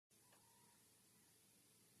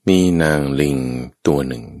มีนางลิงตัว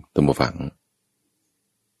หนึ่งตัวฝัง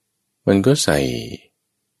มันก็ใส่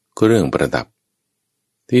เครื่องประดับ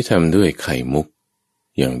ที่ทำด้วยไข่มุก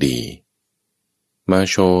อย่างดีมา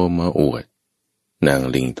โชว์มาอวดนาง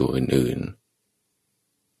ลิงตัวอื่น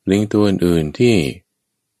ๆลิงตัวอื่นๆที่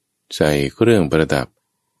ใส่เครื่องประดับ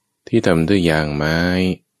ที่ทำด้วยยางไม้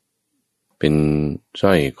เป็นส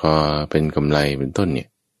ร้อยคอเป็นกำไลเป็นต้นเนี่ย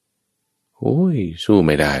โอ้ยสู้ไ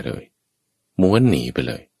ม่ได้เลยม้วนหนีไป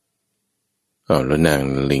เลยแล้วนาง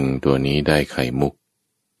ลิงตัวนี้ได้ไข่มุก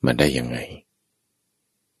มาได้ยังไง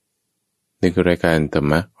นี่คือรายการธรร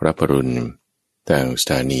มรับปรุณทางส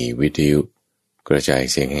ถานีวิทยุกระจาย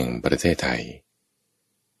เสียงแห่งประเทศไทย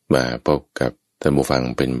มาพบกับท่านผู้ฟัง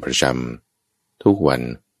เป็นประจำทุกวัน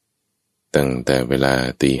ตั้งแต่เวลา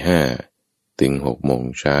 5:00 ถึง 6:00 น.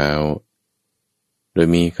โดย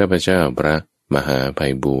มีข้าพเจ้าพระมหาไพ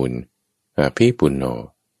บูลย์อาภิปุณโญ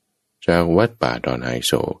จากวัดป่าดอนไฮ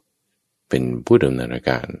โศกเป็นผู้ดำเนินราย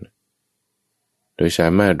การโดยสา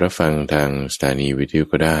มารถรับฟังทางสถานีวิทยุ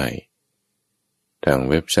ก็ได้ทาง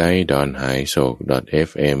เว็บไซต์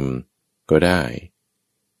donhaisok.fm ก็ได้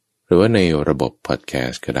หรือว่าในระบบพอดแคส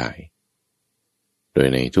ต์ก็ได้โดย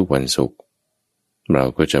ในทุกวันศุกร์เรา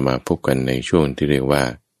ก็จะมาพบกันในช่วงที่เรียกว่า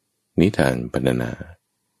นิทานพรรณนา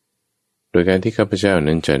โดยการที่ข้าพเจ้า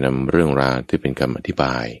นั้นจะนำเรื่องราวที่เป็นคำอธิบ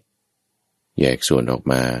ายแยกส่วนออก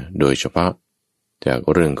มาโดยเฉพาะจาก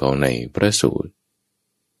เรื่องของในพระสูตร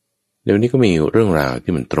เดี๋ยวนี้ก็มีเรื่องราว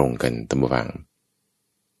ที่มันตรงกันตามฟัง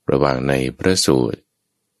ระหว่างในพระสูตร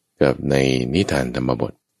กับในนิทานธรรมบ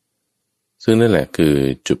ทซึ่งนั่นแหละคือ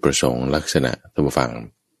จุดประสงค์ลักษณะตามฟัง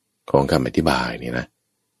ของคำอธิบายนี่นะ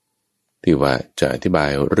ที่ว่าจะอธิบาย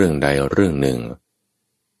เรื่องใดเรื่องหนึ่ง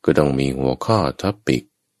ก็ต้องมีหัวข้อท็อปิก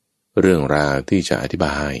เรื่องราวที่จะอธิบ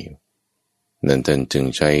ายนั่นจึง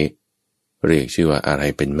ใช้เรียกชื่อว่าอะไร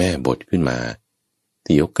เป็นแม่บทขึ้นมา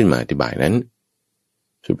ที่ยกขึ้นมาอธิบายนั้น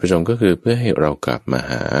จุดประสงค์ก็คือเพื่อให้เรากลับมา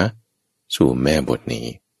หาสู่แม่บทนี้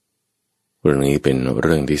เรื่องนี้เป็นเ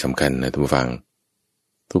รื่องที่สำคัญนะท่านผู้ฟัง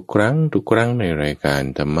ทุกครั้งในรายการ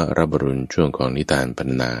ธรรมรับปรุณช่วงของนิทานพรร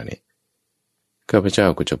ณนาเนี่ยข้าพเจ้า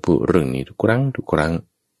ก็จะพูดเรื่องนี้ทุกครั้ง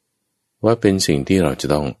ว่าเป็นสิ่งที่เราจะ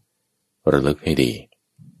ต้องระลึกให้ดี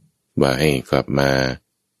ว่าให้กลับมา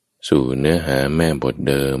สู่เนื้อหาแม่บท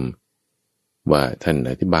เดิมว่าท่าน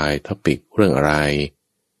อธิบายท็อปิกเรื่องอะไร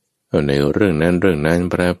ในเรื่องนั้น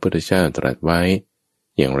พระพุทธเจ้าตรัสไว้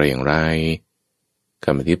อย่างไรค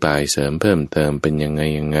ำอธิบายเสริมเพิ่มเติมเป็นยัง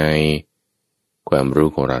ไงความรู้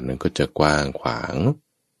ของเรานั้นก็จะกว้างขวาง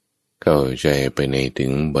เข้าใจไปในถึ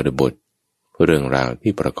งบริบทเรื่องราว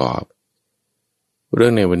ที่ประกอบเรื่อ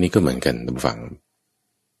งในวันนี้ก็เหมือนกันท่านผู้ฟัง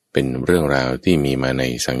เป็นเรื่องราวที่มีมาใน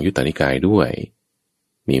สังยุตตนิกายด้วย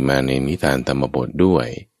มีมาในนิทานธรรมบทด้วย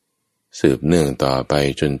สืบเนื่องต่อไป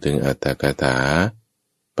จนถึงอัตถกถา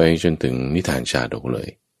ไปจนถึงนิทานชาดกเลย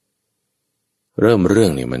เริ่มเรื่อ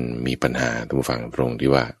งนี่มันมีปัญหาท่านผู้ฟังตรงที่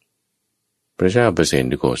ว่าพระเจ้าเปร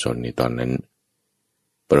ตโกศลในตอนนั้น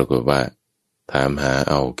ปรากฏว่าถามหา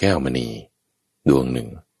เอาแก้วมณีดวงหนึ่ง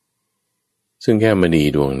ซึ่งแก้วมณี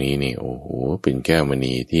ดวงนี้นี่โอ้โหเป็นแก้วม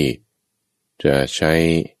ณีที่จะใช้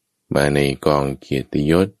มาในกองเกียรติ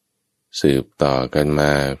ยศสืบต่อกันม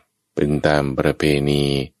าเป็นตามประเพณี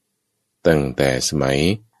ตั้งแต่สมัย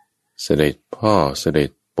เสด็จพ่อเสด็จ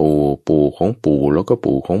ปู่ของปู่แล้วก็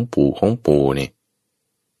ปู่ของปู่ของปู่นี่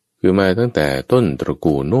คือมาตั้งแต่ต้นตระ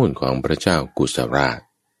กูลนู่นของพระเจ้ากุสราช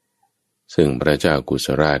ซึ่งพระเจ้ากุส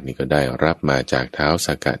ราชนี่ก็ได้รับมาจากท้าว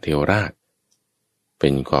สักกะเทวราชเป็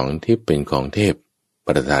นของทิพย์เป็นของเทพป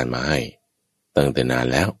ระทานมาให้ตั้งแต่นาน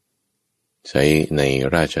แล้วใช้ใน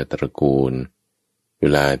ราชตระกูลเว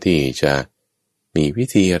ลาที่จะมีพิ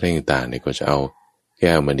ธีอะไรต่างๆเนี่ยก็จะเอาแ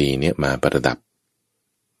ก้วมณีเนี่ยมาประดับ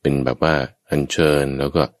เป็นแบบว่าอัญเชิญแล้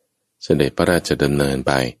วก็เสด็จพระราชดำเนินไ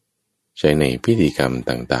ปใช้ในพิธีกรรม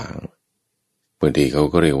ต่างๆบางทีเขา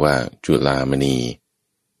ก็เรียกว่าจุฬามณี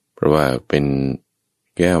เพราะว่าเป็น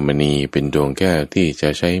แก้วมณีเป็นดวงแก้วที่จะ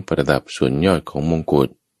ใช้ประดับส่วนยอดของมงกุฎ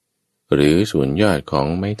หรือส่วนยอดของ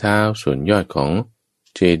ไม้เท้าส่วนยอดของ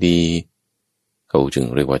เจดีย์เขาจึง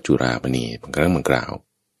เรียกว่าจุฬามณีบางครั้งบางคราว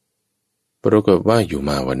ปรากฏว่าอยู่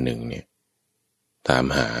มาวันหนึ่งเนี่ยตาม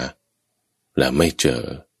หาและไม่เจอ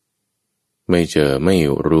ไม่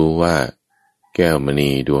รู้ว่าแก้วมณี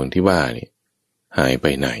ดวงที่ว่านี่หายไป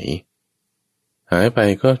ไหนหายไป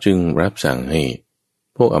ก็จึงรับสั่งให้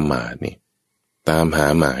พวกอมาตย์นี่ตามหา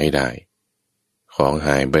มาให้ได้ของห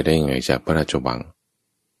ายไปได้ไงจากพระราชวัง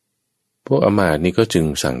พวกอมาตย์นี่ก็จึง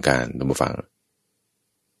สั่งการท่านผู้ฟัง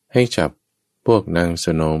ให้จับพวกนางส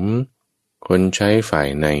นมคนใช้ฝ่าย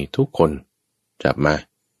ในทุกคนจับมา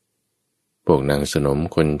พวกนางสนม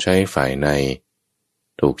คนใช้ฝ่ายใน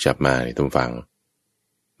ถูกจับมาในท่านผู้ฟัง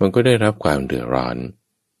มันก็ได้รับความเดือดร้อน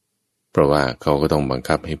เพราะว่าเขาก็ต้องบัง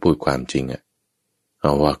คับให้พูดความจริงเอ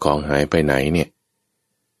าว่าของหายไปไหนเนี่ย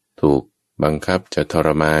ถูกบังคับจะทร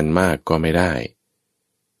มานมากก็ไม่ได้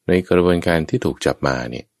ในกระบวนการที่ถูกจับมา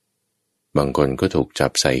เนี่ยบางคนก็ถูกจั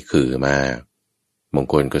บใส่ขื่อมาบาง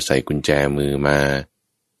คนก็ใส่กุญแจมือมา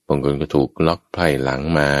บางคนก็ถูกล็อกไพ่หลัง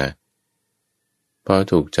มาพอ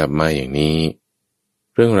ถูกจับมาอย่างนี้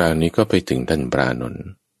เรื่องราวนี้ก็ไปถึงท่านพระอานนท์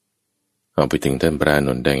เอาไปถึงท่านพระอาน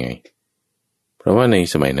นท์ได้ไงเพราะว่าใน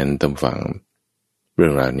สมัยนั้นตามฝังเรื่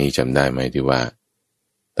องราวนี้จำได้ไหมที่ว่า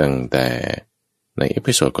ตั้งแต่ในเอ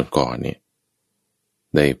พิโซดก่อนๆเนี่ย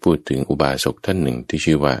ได้พูดถึงอุบาสกท่านหนึ่งที่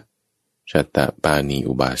ชื่อว่าชัตตปานี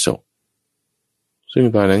อุบาสกซึ่ง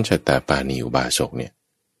ตอนนั้นชัตตปานีอุบาสกเนี่ย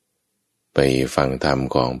ไปฟังธรรม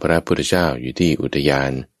ของพระพุทธเจ้าอยู่ที่อุทยา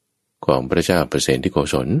นของพระเจ้าประเสนที่โก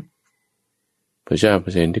ศลพระเจ้าปร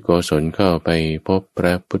ะเสนที่โกศลเข้าไปพบพร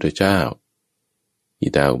ะพุทธเจ้าอิ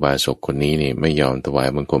ตาอุบาสกคนนี้นี่ไม่ยอมถวาย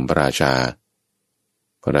บังคมพระราชา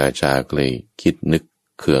พระราชาก็เลยคิดนึก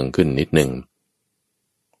เคืองขึ้นนิดหนึ่ง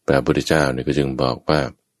พระพุทธเจ้าเนี่ยก็จึงบอกว่า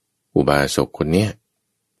อุบาสกคนเนี้ย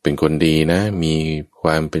เป็นคนดีนะมีคว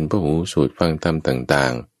ามเป็นพหูสูตรฟังธรรมต่า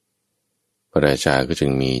งๆพระราชาก็จึ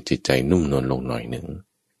งมีจิตใจนุ่มนวลลงหน่อยหนึ่ง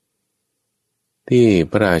ที่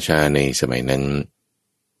พระราชาในสมัยนั้น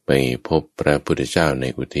ไปพบพระพุทธเจ้าใน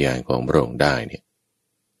อุทยานของพระองค์ได้เนี่ย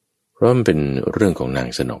เพราะมันเป็นเรื่องของนาง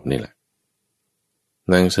สนมนี่แหละ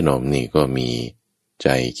นางสนมนี่ก็มีใจ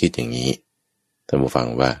คิดอย่างนี้ท่านผู้ฟัง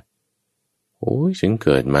ว่าโอ้ยฉันเ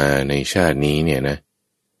กิดมาในชาตินี้เนี่ยนะ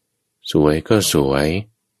สวยก็สวย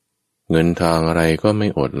เงินทองอะไรก็ไม่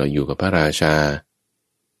อดเราอยู่กับพระราชา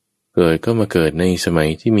เกิดก็มาเกิดในสมัย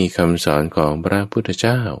ที่มีคำสอนของพระพุทธเ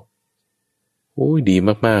จ้าโอ้ยดี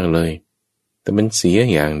มากๆเลยแต่มันเสีย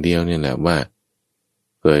อย่างเดียวเนี่ยแหละว่า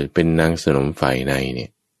เกิดเป็นนางสนมฝ่ายในเนี่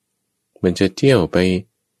ยมันจะเที่ยวไป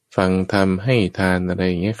ฟังธรรมให้ทานอะไร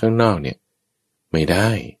อย่างเงี้ยข้างนอกเนี่ยไม่ได้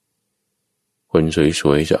คนส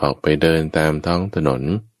วยๆจะออกไปเดินตามท้องถนน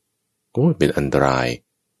ก็เป็นอันตราย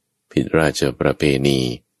ผิดราชประเพณี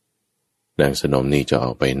นางสนมนี่จะอ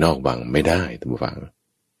อกไปนอกวังไม่ได้ท่านผู้ฟัง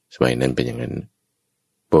สมัยนั้นเป็นอย่างนั้น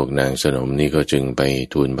พวกนางสนมนี่ก็จึงไป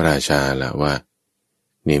ทูลพระราชาละว่า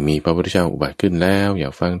เนี่ยมีพระพุทธเจ้าอุบัติขึ้นแล้วอยา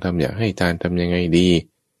กฟังธรรมอยากให้ทานทำยังไงดี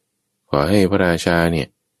ขอให้พระราชาเนี่ย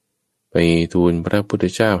ไปทูลพระพุทธ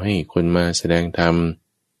เจ้าให้คนมาแสดงธรรม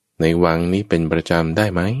ในวังนี้เป็นประจำได้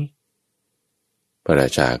ไหมพระรา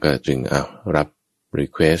ชาก็จึงรับรี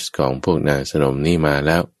เควสของพวกนางสนมนี่มาแ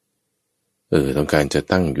ล้วต้องการจะ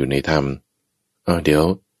ตั้งอยู่ในธรรมเดี๋ยว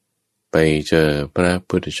ไปเจอพระ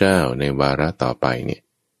พุทธเจ้าในวาระต่อไปเนี่ย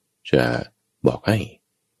จะบอกให้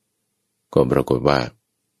ก็ปรากฏว่า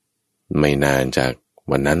ไม่นานจาก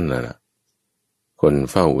วันนั้นนะคน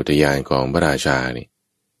เฝ้าอุทยานของพระราชานี่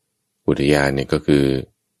อุทยานเนี่ยก็คือ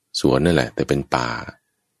สวนนั่นแหละแต่เป็นป่า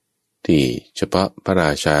ที่เฉพาะพระร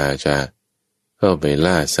าชาจะเข้าไป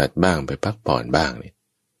ล่าสัตว์บ้างไปพักผ่อนบ้างเนี่ย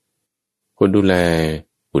คนดูแล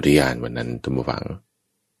อุทยานวันนั้นทุกฝัง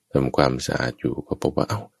ทำความสะอาดอยู่ก็พบว่า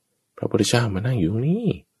พระพุทธเจ้ามานั่งอยู่นี่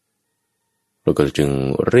เราก็จึง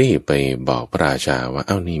รีบไปบอกพระราชาว่า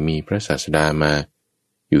นี่มีพระศาสดามา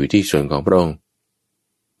อยู่ที่ส่วนของพระองค์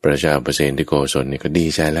พระเจ้าประเสนที่โกศลนี่ก็ดี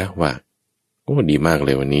ใจแล้วว่าโอ้ดีมากเล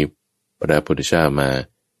ยวันนี้พระพุทธเจ้ามา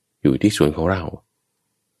อยู่ที่สวนของเรา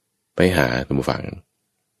ไปหาท่านผู้ฟัง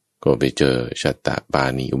ก็ไปเจอชัตตปา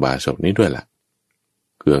นีอุบาสกนี้ด้วยล่ะ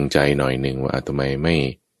เคืองใจหน่อยหนึ่งว่าทำไมไม่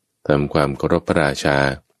ทำความเคารพพระราชา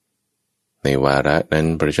ในวาระนั้น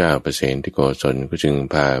พระเจ้าประเสนที่โกศลก็จึง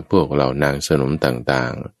พาพวกเหล่านางสนมต่า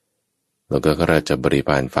งๆแล้วก็ข้าราชบริพ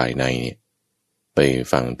ารฝ่ายในไป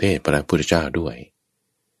ฟังเทศน์พระพุทธเจ้าด้วย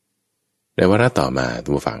ในวาระต่อมาท่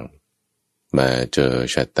านผู้ฟังมาเจอ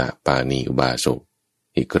ชัตตปานีอุบาสก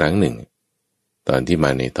อีกครั้งหนึ่งตอนที่ม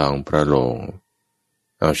าในท้องพระโรง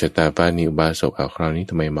ชัตตปานีอุบาสกคราวนี้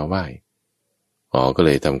ทำไมมาไหว้ก็เล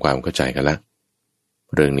ยทำความเข้าใจกันละ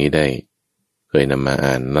เรื่องนี้ได้เคยนำมา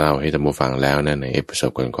อ่านเล่าให้ท่านผู้ฟังแล้วนะในเอพิโซ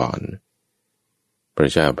ดก่อนๆพร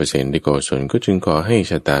ะเจ้าประเสนที่โกศลก็จึงขอให้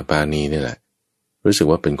ชัตตปานีนี่แหละรู้สึก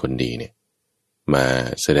ว่าเป็นคนดีเนี่ยมา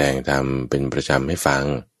แสดงธรรมเป็นประจำให้ฟัง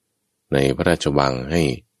ในพระราชวังให้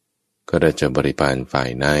ข้าราชบริพารฝ่าย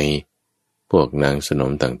ในพวกนางสน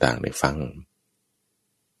มต่างๆได้ฟัง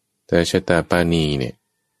แต่ชัตตปานีเนี่ย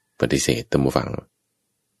ปฏิเสธท่านผู้ฟัง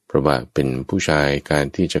เพราะว่าเป็นผู้ชายการ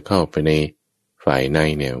ที่จะเข้าไปในฝ่ายใน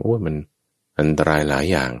เนี่ยมันอันตรายหลาย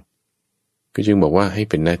อย่างก็จึงบอกว่าให้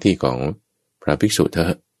เป็นหน้าที่ของพระภิกษุเถอ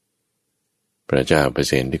ะพระเจ้าประเ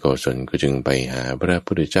สนที่โกศลก็จึงไปหาพระ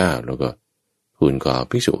พุทธเจ้าแล้วก็ทูลขอ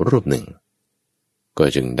ภิกษุรูปหนึ่งก็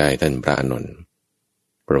จึงได้ท่านพระอานนท์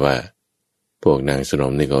เพราะว่า พวกนางสน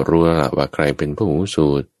มนี่ก็รู้แล้วว่าใครเป็นผู้หูสู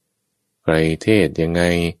ตรใครเทศยังไง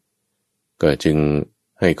ก็จึง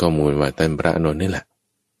ให้ข้อมูลว่าท่านพระอานนท์นี่แหละ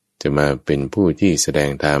จะมาเป็นผู้ที่แสดง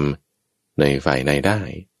ธรรมในฝ่ายในได้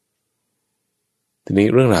ทีนี้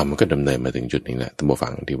เรื่องราวมันก็ดำเนินมาถึงจุดนี้แหละท่านผู้ฟั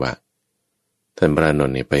งที่ว่าท่านพระอานน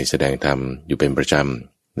ท์เนี่ยไปแสดงธรรมอยู่เป็นประจ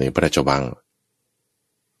ำในพระราชวัง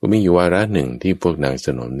ก็มีอยู่วาระหนึ่งที่พวกนางส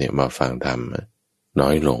นมเนี่ยมาฟังธรรมน้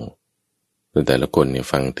อยลงแต่ละคนเนี่ย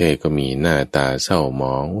ฟังเทศก็มีหน้าตาเศร้าหม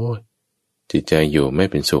องโอ้ยจิตใจอยู่ไม่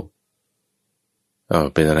เป็นสุข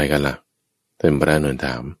เป็นอะไรกันล่ะท่านพระอานนท์ถ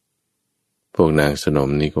ามพวกนางสนม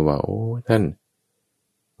นี่ก็ว่าโอ้ท่าน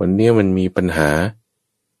วันนี้มันมีปัญหา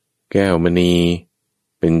แก้วมณี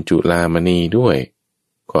เป็นจุฬามณีด้วย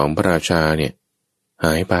ของพระราชาเนี่ยห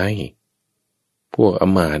ายไปพวกอ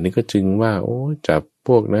มาตย์นี่ก็จึงว่าโอ้จับพ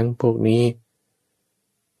วกนั้นพวกนี้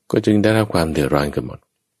ก็จึงได้รับความเดือดร้อนกันหมด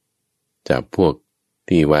จับพวก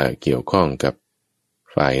ที่ว่าเกี่ยวข้องกับ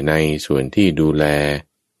ฝ่ายในส่วนที่ดูแล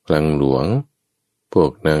คลังหลวงพว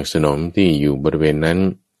กนางสนมที่อยู่บริเวณนั้น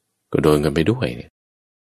ก็โดนกันไปด้วยเนี่ย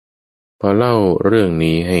พอเล่าเรื่อง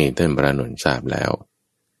นี้ให้ท่านพระอานนท์ทราบแล้ว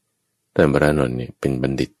ท่านพระอานนท์เนี่ยเป็นบั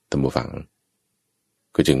ณฑิตท่านผู้ฟัง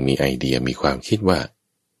ก็จึงมีไอเดียมีความคิดว่า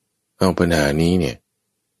เอาปัญหานี้เนี่ย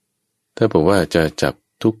ถ้าบอกว่าจะจับ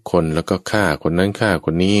ทุกคนแล้วก็ฆ่าคนนั้นฆ่าค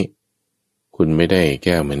นนี้คุณไม่ได้แ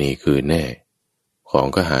ก้วมณีคืนแน่ของ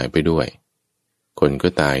ก็หายไปด้วยคนก็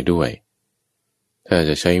ตายด้วยถ้า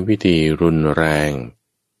จะใช้วิธีรุนแรง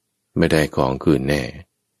ไม่ได้ของคืนแน่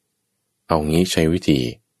เอางี้ใช้วิธี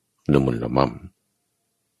ละมุนละม่อม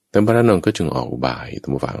แต่พระอานนท์ก็จึงออกอุบายท่า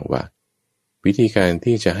นผู้ฟังว่าวิธีการ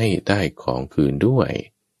ที่จะให้ได้ของคืนด้วย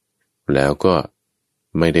แล้วก็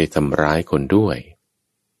ไม่ได้ทำร้ายคนด้วย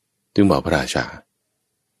จึงบอกพระราชา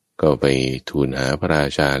ก็ไปทูลหาพระรา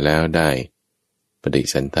ชาแล้วได้ปฏิ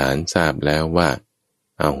สันถานทราบแล้วว่า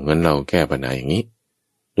เอางั้นเราแก้ปัญหาอย่างนี้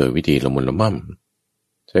โดยวิธีละมุนละม่อม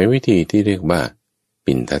ใช้วิธีที่เรียกว่า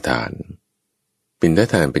ปิณฑทานปิณฑ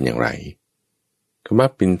ทานเป็นอย่างไรคำว่า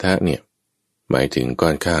ปิณฑะเนี่ยหมายถึงก้อ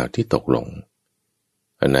นข้าวที่ตกลง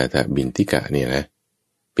อนาถบิณฑิกะเนี่ยนะ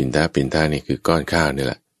ปิณฑะนี่คือก้อนข้าวนี่แ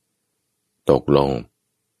หละตกลง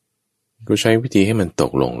ก็ใช้วิธีให้มันต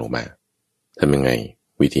กลงมาทำยังไง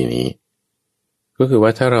วิธีนี้ก็คือว่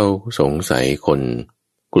าถ้าเราสงสัยคน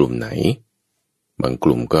กลุ่มไหนบางก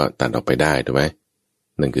ลุ่มก็ตัดออกไปได้ถูกไหม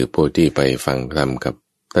นั่นคือพวกที่ไปฟังธรรมกับ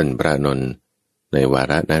ท่านพระอานนท์ในวา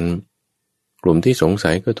ระนั้นกลุ่มที่สง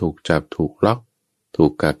สัยก็ถูกจับถูกล็อกถู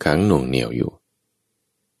กกักขังหน่วงเหนี่ยวอยู่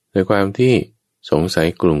ในความที่สงสัย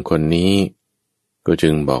กลุ่มคนนี้ก็จึ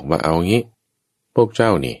งบอกว่าเอางี้พวกเจ้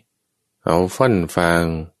านี่เอาฟั่นฟาง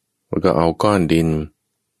แล้วก็เอาก้อนดิน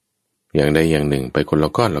อย่างใดอย่างหนึ่งไปคนล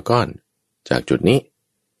ะก้อนละก้อนจากจุดนี้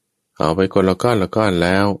เอาไปคนละก้อนละก้อนแ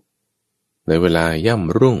ล้วในเวลาย่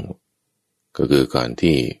ำรุ่งก็คือก่อน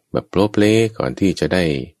ที่แบบโผล่เพลก่อนที่จะได้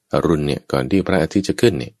อรุณเนี่ยก่อนที่พระอาทิตย์จะ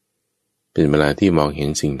ขึ้นเนี่ยเป็นเวลาที่มองเห็น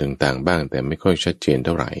สิ่งต่างๆบ้างแต่ไม่ค่อยชัดเจนเ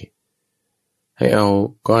ท่าไหร่ให้เอา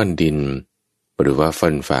ก้อนดินหรือว่าฟั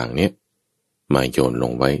นฝางเนี่ยมาโยนล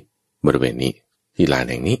งไว้บริเวณนี้ที่ลาน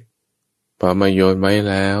แห่งนี้พอมาโยนไว้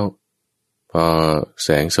แล้วพอแส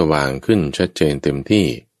งสว่างขึ้นชัดเจนเต็มที่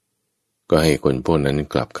ก็ให้คนพวกนั้น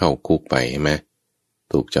กลับเข้าคุกไปใช่ไหม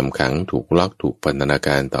ถูกจำขังถูกล็อกถูกพันธนาก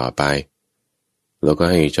ารต่อไปแล้วก็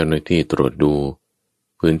ให้เจ้าหน้าที่ตรวจดู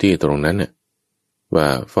พื้นที่ตรงนั้นน่ะว่า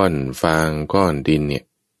ฟ่อนฟางก้อนดินเนี่ย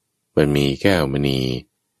มันมีแก้วมณี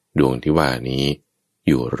ดวงที่ว่านี้อ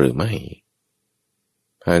ยู่หรือไม่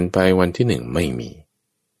ผ่านไปวันที่หนึ่งไม่มี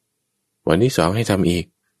วันที่สองให้ทำอีก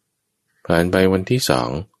ผ่านไปวันที่สอง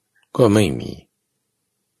ก็ไม่มี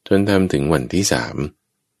จนทำถึงวันที่สาม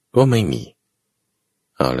ก็ไม่มี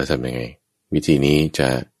แล้วทำยังไงวิธีนี้จะ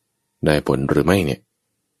ได้ผลหรือไม่เนี่ย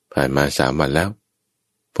ผ่านมา3 วันแล้ว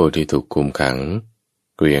พวกที่ถูกคุมขัง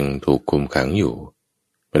ก็ยังถูกคุมขังอยู่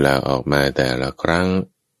เวลาออกมาแต่ละครั้ง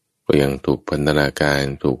ก็ยังถูกพันธนาการ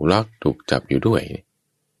ถูกล็อกถูกจับอยู่ด้วย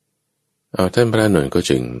ท่านพระอานนท์ก็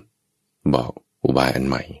จึงบอกอุบายอัน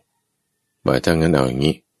ใหม่บอกถ้างั้นเอาอย่าง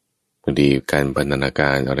นี้บางทีการพันธนาก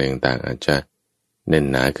ารอะไรต่างๆอาจจะแน่น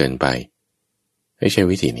หนาเกินไปให้ใช้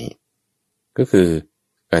วิธีนี้ก็คือ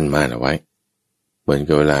กันม่านเอาไว้เหมือน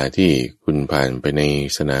กับเวลาที่คุณผ่านไปใน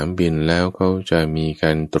สนามบินแล้วเขาจะมีก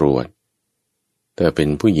ารตรวจแต่เป็น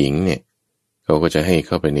ผู้หญิงเนี่ยเขาก็จะให้เ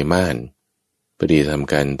ข้าไปในม่านเพื่อที่ท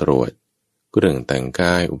ำการตรวจเรื่องแต่งก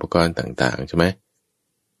ายอุปกรณ์ต่างๆใช่ไหม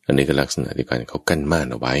อันนี้ก็ลักษณะที่การเขากั้นม่าน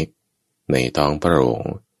เอาไว้ในท้องพระโรง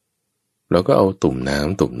แล้วก็เอาตุ่มน้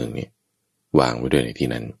ำตุ่มหนึ่งเนี่ยวางไว้ด้วยในที่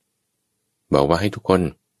นั้นบอกว่าให้ทุกคน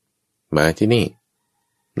มาที่นี่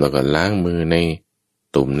แล้วก็ล้างมือใน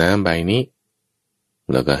ตุ่มน้ำใบนี้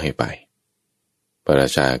แล้วก็ให้ไป พระรา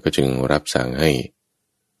ชาก็จึงรับสั่งให้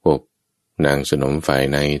พวกนางสนมฝ่าย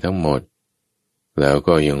ในทั้งหมดแล้ว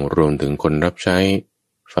ก็ยังรวมถึงคนรับใช้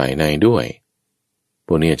ฝ่ายในด้วยพ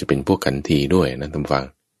วกนี้จะเป็นพวกขันทีด้วยนะท่านฟัง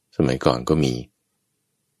สมัยก่อนก็มี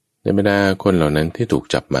ในบรรดาคนเหล่านั้นที่ถูก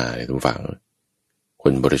จับมาท่านฟังค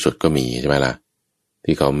นบริสุทธิ์ก็มีใช่ไหมล่ะ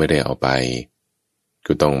ที่เขาไม่ได้เอาไป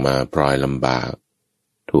ก็ต้องมาพลอยลำบาก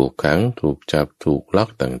ถูกขังถูกจับถูกล็อก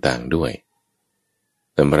ต่างๆด้วย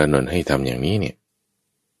แต่พระนนท์ให้ทำอย่างนี้เนี่ย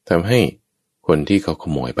ทำให้คนที่เขาข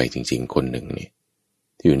โมยไปจริงๆคนหนึ่งเนี่ย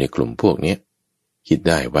ที่อยู่ในกลุ่มพวกนี้คิด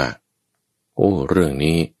ได้ว่าโอ้เรื่อง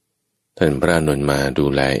นี้ท่านพระนนท์มาดู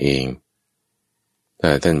แลเองถ้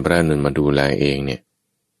าท่านพระนนท์มาดูแลเองเนี่ย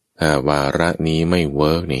ถ้าวาระนี้ไม่เ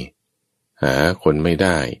วิร์กนี่หาคนไม่ไ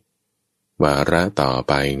ด้วาระต่อ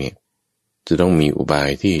ไปเนี่ยจะต้องมีอุบาย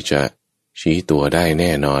ที่จะชี้ตัวได้แ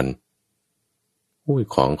น่นอน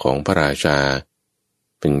ของพระราชา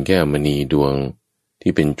เป็นแก้วมณีดวง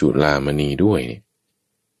ที่เป็นจุฬามณีด้วยเนี่ย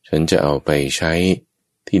ฉันจะเอาไปใช้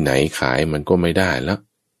ที่ไหนขายมันก็ไม่ได้แล้ว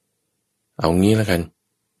เอางี้แล้วกัน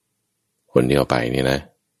คนเดียวไปเนี่ยนะ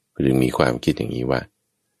จึงมีความคิดอย่างนี้ว่า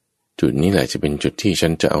จุดนี้แหละจะเป็นจุดที่ฉั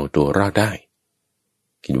นจะเอาตัวรอดได้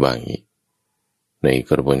คิดว่าอย่างนี้ใน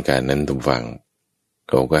กระบวนการนั้นทุกฝั่งเ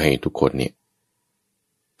ขาก็ให้ทุกคนเนี่ย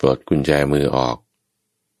ปลดกุญแจมือออก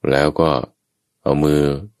แล้วก็เอามือ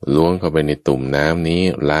ล้วงเข้าไปในตุ่มน้ำนี้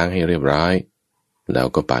ล้างให้เรียบร้อยแล้ว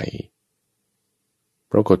ก็ไป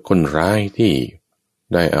ปรากฏคนร้ายที่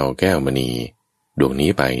ได้เอาแก้วมณีดวง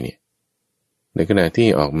นี้ไปเนี่ยในขณะที่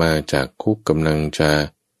ออกมาจากคุกกำลังจะ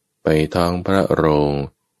ไปท้องพระโรง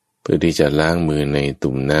เพื่อที่จะล้างมือใน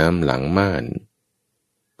ตุ่มน้ำหลังม่าน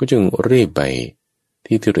ก็จึงรีบไป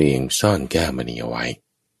ที่ตัวเองซ่อนแก้วมณีเอาไว้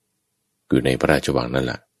อยู่ในพระราชวังนั่นแ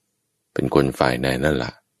หละเป็นคนฝ่ายในนั่นแหล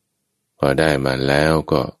ะพอได้มาแล้ว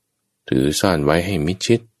ก็ถือซ่อนไว้ให้มิด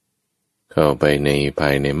ชิดเข้าไปในภา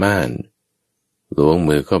ยในม่านล้วง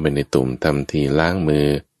มือเข้าไปในตุ่มทำทีล้างมือ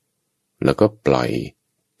แล้วก็ปล่อย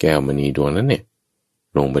แก้วมณีดวงนั้นเนี่ย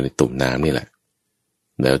ลงไปในตุ่มน้ำนี่แหละ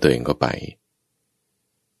แล้วตัวเองก็ไป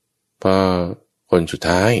พอคนสุด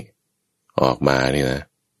ท้ายออกมานี่นะ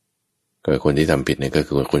ก็คนที่ทำผิดเนี่ยก็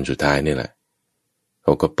คือคนสุดท้ายนี่แหละเข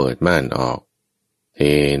าก็เปิดม่านออกเท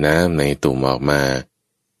น้ำในตุ่มออกมา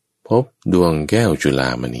พบดวงแก้วจุฬา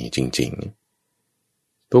มณีจริง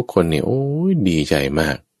ๆทุกคนเนี่ยโอ้ยดีใจม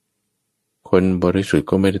ากคนบริสุทธิ์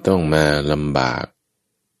ก็ไม่ได้ต้องมาลำบาก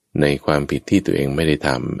ในความผิดที่ตัวเองไม่ได้ท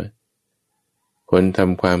ำคนท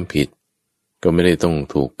ำความผิดก็ไม่ได้ต้อง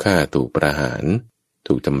ถูกฆ่าถูกประหาร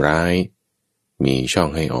ถูกทำร้ายมีช่อง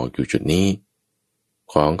ให้ออกอยู่จุดนี้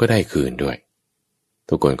ของก็ได้คืนด้วย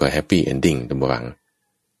ทุกคนก็แฮปปี้เอนดิ้งตามหวัง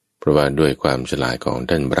เพราะว่าด้วยความฉลาดของ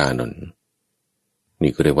ท่านพระนนท์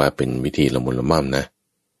นี่ก็เรียกว่าเป็นวิธีละมุนละม่อมนะ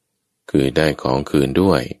คือได้ของคืน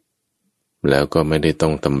ด้วยแล้วก็ไม่ได้ต้อ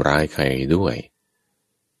งทำร้ายใครด้วย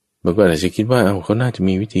บางคนอาจจะคิดว่าเขาน่าจะ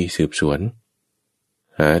มีวิธีสืบสวน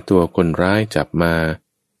หาตัวคนร้ายจับมา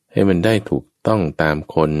ให้มันได้ถูกต้องตาม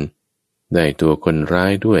คนได้ตัวคนร้า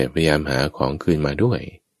ยด้วยพยายามหาของคืนมาด้วย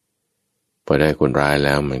พอได้คนร้ายแ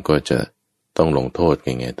ล้วมันก็จะต้องลงโทษไ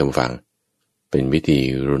งท่านฟังเป็นวิธี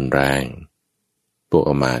รุนแรงพวก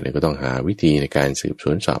อมาตย์เนี่ยก็ต้องหาวิธีในการสืบส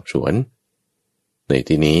วนสอบสวนใน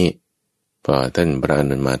ที่นี้พอท่านพระอ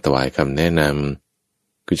นุนมาถวายคำแนะน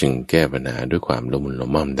ำก็จึงแก้ปัญหาด้วยความละมุนละ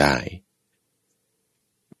ม่อมได้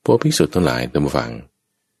พวกภิกษุทั้งหลายท่านฟัง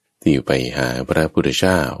ที่ไปหาพระพุทธเ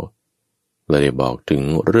จ้าและได้บอกถึง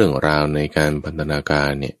เรื่องราวในการพันธนากา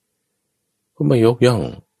รเนี่ยก็มายกย่อง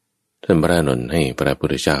ท่านพระอนุนให้พระพุท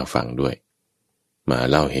ธเจ้าฟังด้วยมา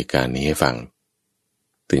เล่าเหตุการณ์นี้ให้ฟัง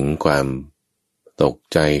ถึงความตก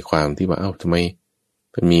ใจความที่ว่าทำไม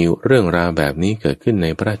มันมีเรื่องราวแบบนี้เกิดขึ้นใน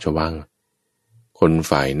พระราชวังคน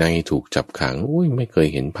ฝ่ายในถูกจับขังไม่เคย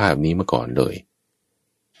เห็นภาพนี้มาก่อนเลย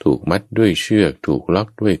ถูกมัดด้วยเชือกถูกล็อก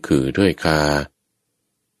ด้วยขื่อด้วยคา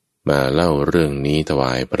มาเล่าเรื่องนี้ถว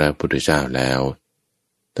ายพระพุทธเจ้าแล้ว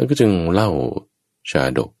ท่านก็จึงเล่าชา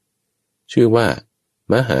ดกชื่อว่า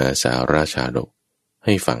มหาสาราชาดกใ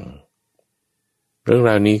ห้ฟังเรื่อง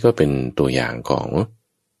ราวนี้ก็เป็นตัวอย่างของ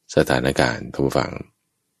สถานการณ์ท่านผู้ฟัง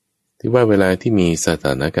ที่ว่าเวลาที่มีสถ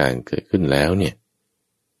านการณ์เกิดขึ้นแล้วเนี่ย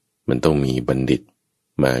มันต้องมีบัณฑิต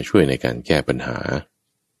มาช่วยในการแก้ปัญหา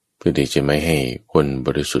เพื่อที่จะไม่ให้คนบ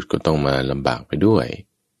ริสุทธิ์ก็ต้องมาลำบากไปด้วย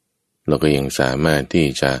แล้วก็ยังสามารถที่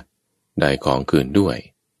จะได้ของคืนด้วย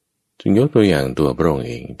จึงยกตัวอย่างตัวพระองค์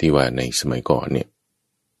เองที่ว่าในสมัยก่อนเนี่ย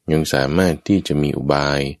ยังสามารถที่จะมีอุบา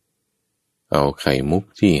ยเอาไข่มุก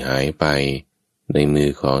ที่หายไปในมือ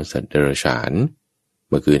ของสัตว์เดรัจฉาน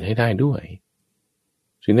มาคืนให้ได้ด้วย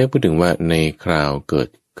จึงได้พูดถึงว่าในคราวเกิด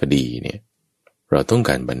คดีเนี่ยเราต้อง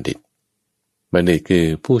การบัณฑิตคือ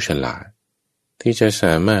ผู้ฉลาด ที่จะส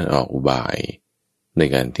ามารถออกอุบายใน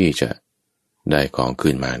การที่จะได้ของคื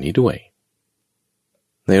นมานี้ด้วย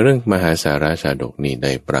ในเรื่องมหาสาราชาดกนี้ไ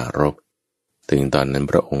ด้ปรารภถึงตอนนั้น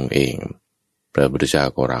พระองค์เองพระพุทธเจ้า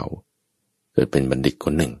ของเราเกิดเป็นบัณฑิตค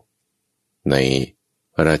นหนึ่งใน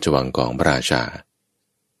พระราชวังของพระราชา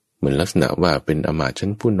เหมือนลักษณะว่าเป็นอมาตย์ชั้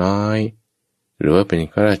นผู้น้อยหรือว่าเป็น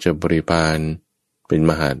ข้าราชบริพารเป็น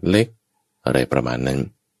มหาดเล็กอะไรประมาณนั้น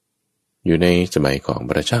อยู่ในสมัยของ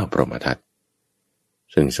พระเจ้าพรหมทัต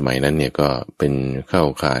ซึ่งสมัยนั้นเนี่ยก็เป็นเข้า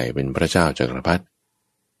ข่ายเป็นพระเจ้าจักรพรรดิ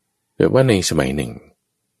เกิดว่าในสมัยหนึ่ง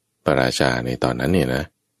พระราชาในตอนนั้นเนี่ยนะ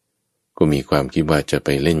ก็มีความคิดว่าจะไป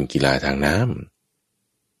เล่นกีฬาทางน้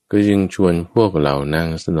ำก็จึงชวนพวกเหล่านาง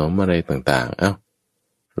สนมอะไรต่าง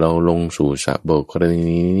ๆเราลงสู่สระบกกร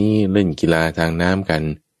ณีนี้เล่นกีฬาทางน้ำกัน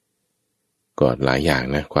ก็หลายอย่าง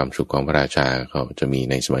นะความสุขของพระราชาเขาจะมี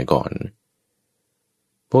ในสมัยก่อน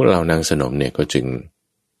พวกเหล่านางสนมเนี่ยก็จึง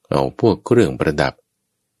เอาพวกเครื่องประดับ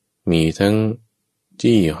มีทั้ง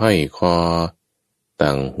จี้ห้อยคอต่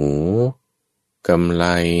างหูกำไล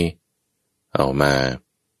เอามา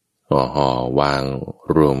ห่อวาง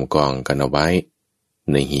รวมกองกันเอาไว้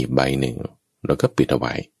ในหีบใบหนึ่งแล้วก็ปิดเอาไ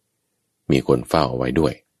ว้มีคนเฝ้าเอาไว้ด้ว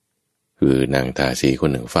ยคือนางทาสีคน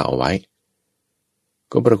หนึ่งเฝ้าเอาไว้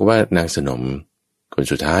ก็ปรากฏว่านางสนมคน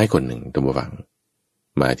สุดท้ายคนหนึ่งตัวบัง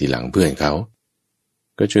มาทีหลังเพื่อนเขา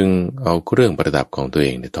ก็จึงเอาเครื่องประดับของตัวเอ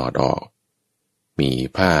งถอดออกมี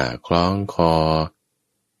ผ้าคล้องคอ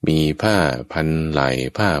มีผ้าพันไหล่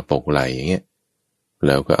ผ้าปกไหล่อย่างเงี้ยแ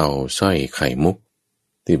ล้วก็เอาสร้อยไข่มุก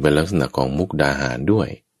ที่เป็นลักษณะของมุกดาหารด้วย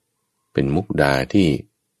เป็นมุกดาที่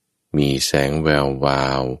มีแสงแวววา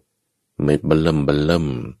วเม็ดบัลลัม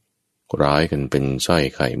ร้อยกันเป็นสร้อย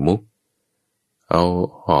ไข่มุกเอา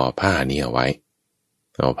ห่อผ้านี้เอาไว้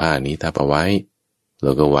เอาผ้านี้ทับเอาไว้แ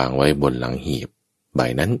ล้วก็วางไว้บนหลังหีบใบ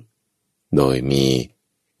นั้นโดยมี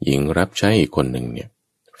หญิงรับใช้อีกคนหนึ่งเนี่ย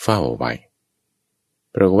เฝ้าไว้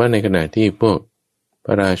ปรากฏว่าในขณะที่พวกพ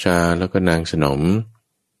ระราชาแล้วก็นางสนม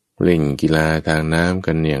เล่นกีฬาทางน้ำ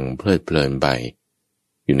กันอย่างเพลิดเพลินไป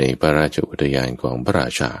อยู่ในพระราชอุทยานของพระรา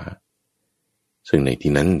ชาซึ่งใน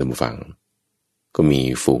ที่นั้นท่านผู้ฟังก็มี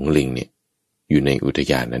ฝูงลิงเนี่ยอยู่ในอุท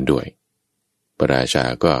ยานนั้นด้วยพระราชา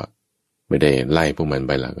ก็ไม่ได้ไล่พวกมันไ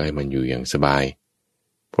ปหรอกให้มันอยู่อย่างสบาย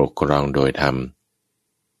ปกครองโดยธรรม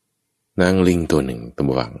นางลิงตัวหนึ่งท่าน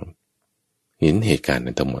ผู้ฟังเห็นเหตุการณ์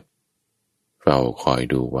นั้นทั้งหมดเราคอย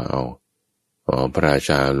ดูว่าพระราช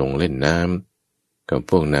าลงเล่นน้ำกับ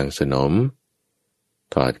พวกนางสนม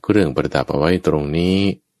ถอดเครื่องประดับเอาไว้ตรงนี้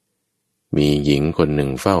มีหญิงคนหนึ่ง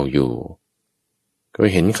เฝ้าอยู่ก็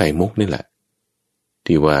เห็นไข่มุกนี่แหละ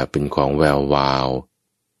ที่ว่าเป็นของแวววาว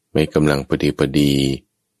ไม่กำลังพอดี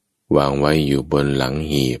วางไว้อยู่บนหลัง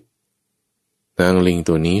หีบนางลิง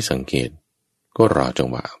ตัวนี้สังเกตก็รอจัง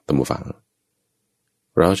หวะตั้งฟัง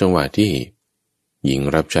รอจังหวะที่หญิง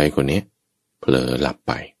รับใช้คนนี้เผลอหลับไ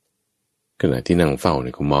ปขณะที่นั่งเฝ้าเ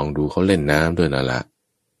นี่ยก็มองดูเขาเล่นน้ำด้วยนั่นแหละ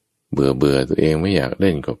เบื่อตัวเองไม่อยากเ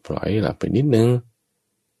ล่นก็ปล่อยหลับไปนิดนึง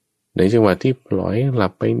ในจังหวะที่ปล่อยหลั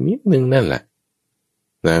บไปนิดนึงนั่นแหละ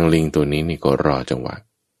นางลิงตัวนี้นี่ก็รอจังหวะ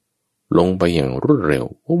ลงไปอย่างรวดเร็ว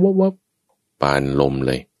วับปานลมเ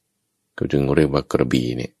ลยก็จึงเรียกว่ากระบี่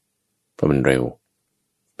เนี่ยเพราะมันเร็ว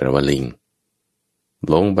แปลว่าลิง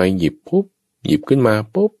ลงไปหยิบขึ้นมา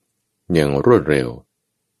ปุ๊บอย่างรวดเร็ว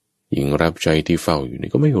หญิงรับใช้ที่เฝ้าอยู่นี่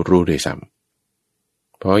ก็ไม่รู้ด้วยซ้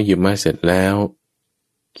ำพอหยิบมาเสร็จแล้ว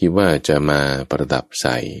คิดว่าจะมาประดับใ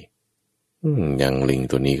ส่อย่างลิง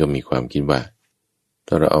ตัวนี้ก็มีความคิดว่า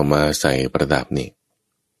ถ้าเราเอามาใส่ประดับนี่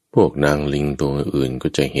พวกนางลิงตัวอื่นก็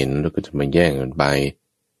จะเห็นแล้วก็จะมาแย่งกันไป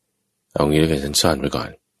เอางี้แล้วกันฉันซ่อนไว้ก่อน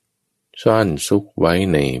ซ่อนซุกไว้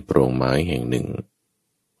ในโพรงไม้แห่งหนึ่ง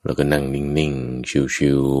แล้วก็นั่งนิ่งๆ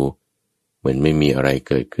ชิวๆเหมือนไม่มีอะไร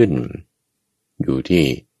เกิดขึ้นอยู่ที่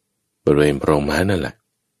บริเวณโพรงไม้นั่นแหละ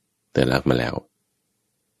แต่ลักมาแล้ว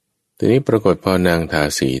ทีนี้ปรากฏพอนางทา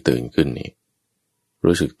สีตื่นขึ้นนี่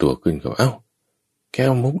รู้สึกตัวขึ้นก็แก้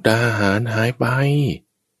วมุกดาหารหายไป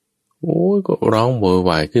โอ้ยก็ร้องโวย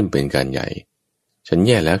วายขึ้นเป็นการใหญ่ฉันแ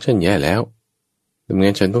ย่แล้วทำไง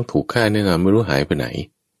ฉันต้องถูกฆ่าแน่นอนไม่รู้หายไปไหน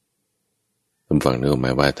ผมฟังนึกหม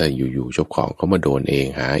ายว่าถ้าอยู่ๆเจ้าของเขามาโดนเอง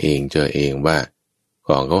หาเองเจอเองว่าข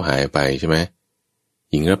องเขาหายไปใช่ไหม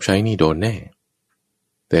หญิงรับใช้นี่โดนแน่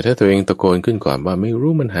แต่ถ้าตัวเองตะโกนขึ้นก่อนว่าไม่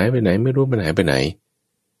รู้มันหายไปไหน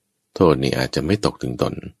โทษนี่อาจจะไม่ตกถึงต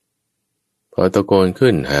นพอตะโกน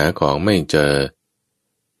ขึ้นหาของไม่เจอ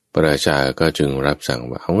พระราชาก็จึงรับสั่ง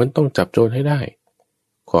ว่าเอางั้นต้องจับโจรให้ได้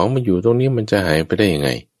ของมันอยู่ตรงนี้มันจะหายไปได้ยังไง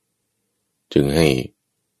จึงให้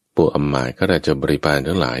พวกอำมาตย์ข้าราชบริพาร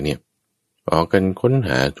ทั้งหลายเนี่ยออกกันค้นห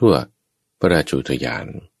าทั่วพระราชอุทยาน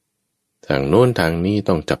ทางโน้นทางนี้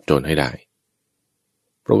ต้องจับโจรให้ได้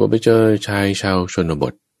ปรากฏไปเจอชายชาวชนบ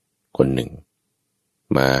ทคนหนึ่ง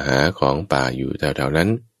มาหาของป่าอยู่แถวๆนั้น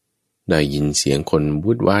ได้ยินเสียงคน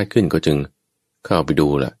วุ่นวายขึ้นก็จึงเข้าไปดู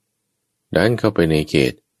ล่ะดันเข้าไปในเข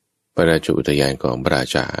ตพระราชอุทยานของพระรา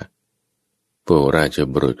ชาพวกราช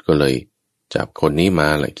บุรุษก็เลยจับคนนี้มา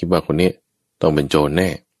แหละคิดว่าคนนี้ต้องเป็นโจรแน่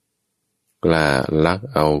กล้าลัก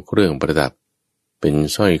เอาเครื่องประดับเป็น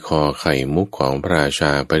สร้อยคอไข่มุกของพระราช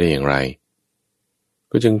าไปได้อย่างไร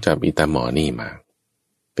ก็จึงจับอีตาหมอนี่มา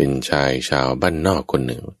เป็นชายชาวบ้านนอกคน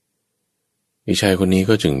หนึ่งอีชายคนนี้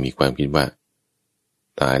ก็จึงมีความคิดว่า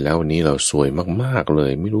ตายแล้ววันนี้เราซวยมากๆเล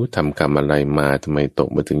ยไม่รู้ทำกรรมอะไรมาทำไมตก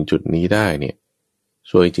มาถึงจุดนี้ได้เนี่ย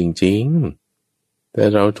ซวยจริงๆแต่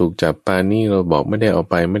เราถูกจับปานนี้เราบอกไม่ได้เอา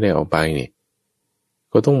ไปเนี่ย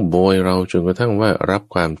ก็ต้องโบยเราจนกระทั่งว่ารับ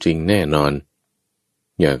ความจริงแน่นอน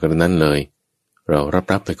อย่ากระนั้นเลยเรา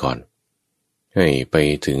รับไปก่อนให้ไป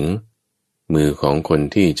ถึงมือของคน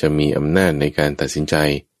ที่จะมีอำนาจในการตัดสินใจ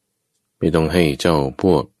ไม่ต้องให้เจ้าพ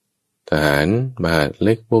วกทหารบาทเ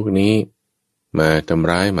ล็กพวกนี้มาท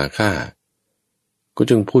ำร้ายมาฆ่าก็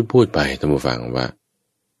จึงพูดไปท่านผู้ฟังว่า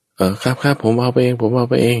ครับผมเอาไป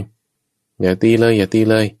เองอย่าตีเ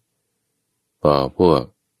ลยพอพวก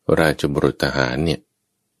ราชบุรุษทหารเนี่ย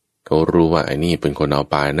เขารู้ว่าไอ้นี่เป็นคนเอา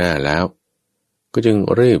ปลายหน้าแล้วก็จึง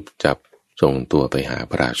รีบจับส่งตัวไปหา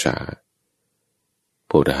พระราชา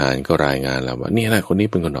พวกทหารก็รายงานแล้วว่านี่แหละคนนี้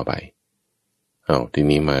เป็นคนเอาไปที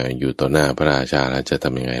นี้มาอยู่ต่อหน้าพระราชาแล้วจะท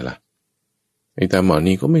ำยังไงล่ะไอ้ตาหมอ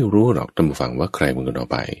นี่ก็ไม่รู้หรอกท่านผู้ฟังว่าใครเป็นคนเอา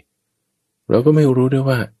ไปเราก็ไม่รู้ด้วย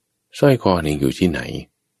ว่าสร้อยคอนี่อยู่ที่ไหน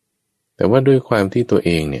แต่ว่าด้วยความที่ตัวเ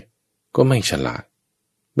องเนี่ยก็ไม่ฉลาด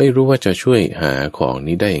ไม่รู้ว่าจะช่วยหาของ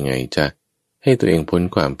นี้ได้ยังไงจะให้ตัวเองพ้น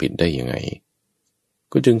ความผิดได้ยังไง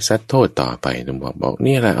ก็จึงซัดโทษต่อไปท่านบอก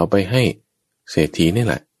นี่แหละเอาไปให้เศรษฐีนี่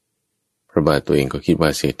แหละพระบาทตัวเองก็คิดว่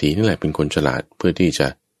าเศรษฐีนี่แหละเป็นคนฉลาดเพื่อที่จะ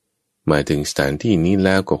มาถึงสถานที่นี้แ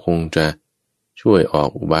ล้วก็คงจะช่วยออก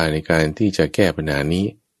อุบายในการที่จะแก้ปัญหานี้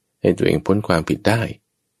ให้ตัวเองพ้นความผิดได้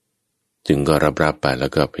จึงก็รับไปแล้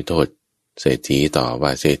วก็ไปโทษเศรษฐีต่อว่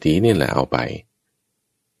าเศรษฐีนี่แหละเอาไป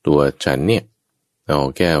ตัวฉันเนี่ยเอา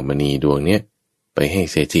แก้วมณีดวงเนี้ยไปให้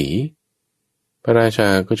เศรษฐีพระราชา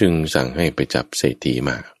ก็จึงสั่งให้ไปจับเศรษฐีม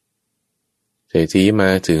าเศรษฐีมา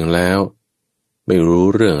ถึงแล้วไม่รู้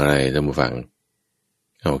เรื่องอะไรท่านผู้ฟัง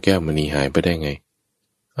เอาแก้วมณีหายไปได้ไง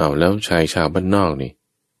แล้วชายชาวบ้านนอกนี่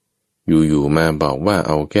อยู่มาบอกว่าเ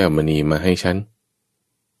อาแก้วมณีมาให้ฉัน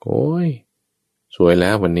โอ้ยสวยแ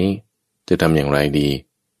ล้ววันนี้จะทำอย่างไรดี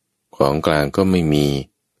ของกลางก็ไม่มี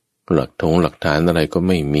หลักฐานอะไรก็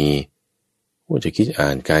ไม่มีว่าจะคิดอ่า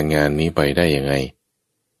นการงานนี้ไปได้ยังไง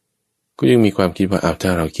ก็ยังมีความคิดว่าถ้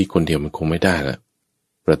าเราคิดคนเดียวมันคงไม่ได้ละ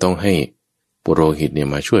เราต้องให้ปุโรหิตเนี่ย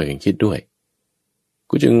มาช่วยกันคิดด้วย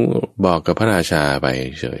ก็จึงบอกกับพระราชาไป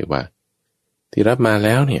เฉยว่าที่รับมาแ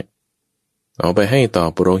ล้วเนี่ยเอาไปให้ต่อ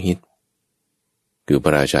ปุโรหิตคือพร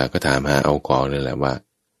ะราชาก็ถามหาเอาของนั่นแหละว่า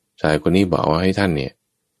ชายคนนี้บอกว่าให้ท่านเนี่ย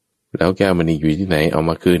แล้วแก้วมณีอยู่ที่ไหนเอา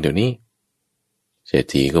มาคืนเดี๋ยวนี้เศรษ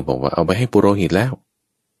ฐีก็บอกว่าเอาไปให้ปุโรหิตแล้ว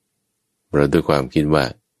เราด้วยความคิดว่า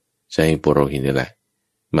จะให้ปุโรหิตนี่แหละ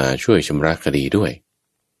มาช่วยชำระคดีด้วย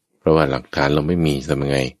เพราะว่าหลักฐานเราไม่มีทำยั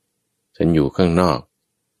งไงฉันอยู่ข้างนอก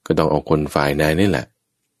ก็ต้องเอาคนฝ่ายนายนี่แหละ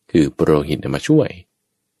คือปุโรหิตมาช่วย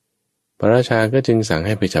พระราชาก็จึงสั่งใ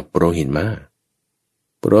ห้ไปจับปุโรหิตมา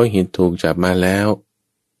ปุโรหิตถูกจับมาแล้ว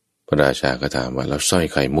พระราชาก็ถามว่าแล้วสร้อย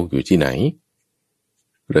ไข่มุกอยู่ที่ไหน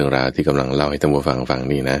เรื่องราวที่กำลังเล่าให้ท่านผู้ฟังฟัง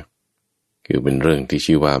นี่นะคือเป็นเรื่องที่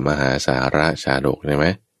ชื่อว่ามหาสาระชาดกใช่ไหม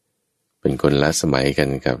เป็นคนละสมัยกัน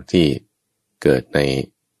กับที่เกิดใน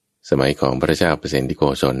สมัยของพระเจ้าเปรตที่โก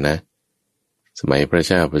ศลนะสมัยพระ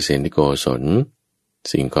เจ้าเปรตที่โกศล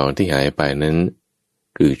สิ่งของที่หายไปนั้น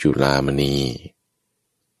คือจุฬามณี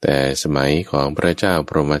แต่สมัยของพระเจ้า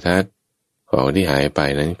พรหมทัตของที่หายไป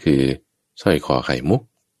นั้นคือสร้อยคอไข่มุก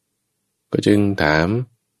ก็จึงถาม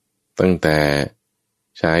ตั้งแต่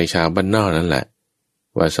ชายชาวบ้านนอกนั่นแหละ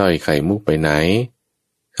ว่าสร้อยไข่มุกไปไหน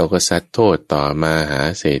เขาก็ซัดโทษต่อมาหา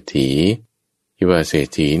เศรษฐีที่ว่าเศรษ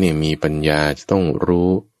ฐีเนี่ยมีปัญญาจะต้องรู้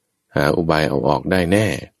หาอุบายเอาออกได้แน่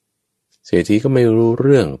เศรษฐีก็ไม่รู้เ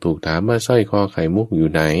รื่องถูกถามว่าสร้อยคอไข่มุกอยู่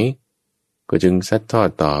ไหนก็จึงซัดทอด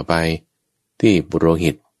ต่อไปที่ปุโร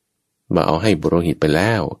หิตมาเอาให้ปุโรหิตไปแ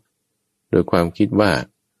ล้วโดยความคิดว่า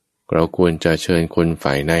เราควรจะเชิญคน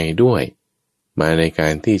ฝ่ายในด้วยมาในกา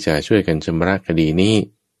รที่จะช่วยกันชำระคดีนี้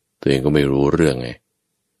ตัวเองก็ไม่รู้เรื่องไง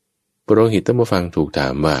ปุโรหิตต้องมาฟังถูกถา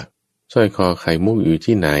มว่าสร้อยคอไข่มุกอยู่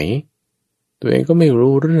ที่ไหนตัวเองก็ไม่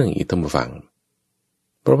รู้เรื่องอีกต้องมาฟัง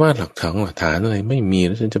เพราะว่าหลักฐานอะไรไม่มีแ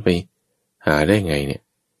ล้วฉันจะไปหาได้ไงเนี่ย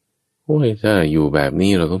โอ้ยถ้าอยู่แบบ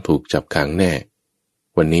นี้เราต้องถูกจับขังแน่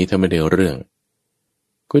วันนี้ถ้าไม่ได้เรื่อง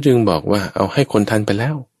ก็จึงบอกว่าเอาให้คนทันไปแล้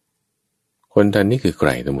ว คนทันนี่คือใคร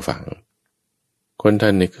ท่านผู้ฟังคนทั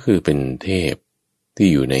นนี่ก็คือเป็นเทพที่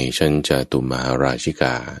อยู่ในชั้นจาตุมหาราชิก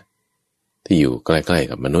าที่อยู่ใกล้ๆ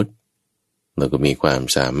กับมนุษย์แล้วก็มีความ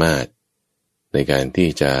สามารถในการที่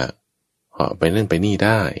จะเหาะไปนั่นไปนี่ไ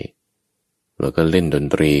ด้แล้วก็เล่นดน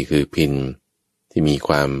ตรีคือพิณที่มีค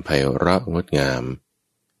วามไพเราะงดงาม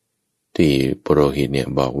ที่ปุโรหิตเนี่ย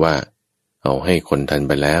บอกว่าเอาให้คนทันไ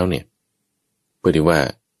ปแล้วเนี่ยเพื่อที่ว่า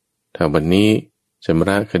ถ้าวันนี้ชำร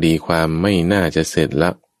ะคดีความไม่น่าจะเสร็จล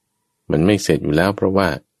ะมันไม่เสร็จอยู่แล้วเพราะว่า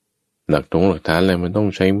หลักฐานอะไรมันต้อง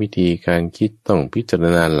ใช้วิธีการคิดต้องพิจาร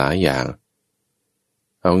ณาหลายอย่าง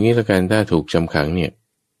เอางี้ละกันถ้าถูกจำขังเนี่ย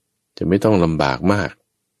จะไม่ต้องลำบากมาก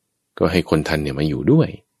ก็ให้คนทันเนี่ยมาอยู่ด้วย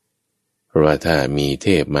เพราะว่าถ้ามีเท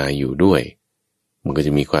พมาอยู่ด้วยมันก็จ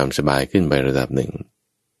ะมีความสบายขึ้นไประดับหนึ่ง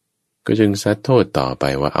ก็จึงซัดโทษต่อไป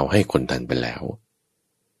ว่าเอาให้คนทันไปแล้ว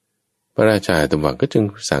พระราชาตำวังก็จึง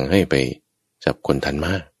สั่งให้ไปจับคนทันม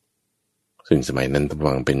าซึ่งสมัยนั้นตำ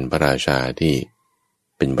วังเป็นพระราชาที่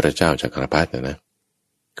เป็นพระเจ้าจักรพรรดินะ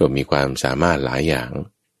ก็มีความสามารถหลายอย่าง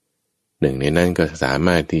หนึ่งในนั้นก็สาม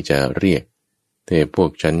ารถที่จะเรียกเทพพว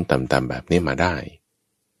กชั้นต่ำๆแบบนี้มาได้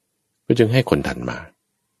ก็จึงให้คนทันมา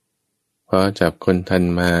พอจับคนทัน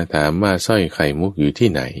มาถามว่าสร้อยไข่มุกอยู่ที่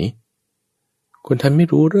ไหนคนทันไม่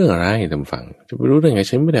รู้เรื่องอะไรทำฟังจะไปรู้เรื่องไง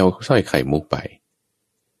ฉันไม่ได้เอาสร้อยไข่มุกไป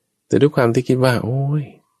แต่ด้วยความที่คิดว่าโอ้ย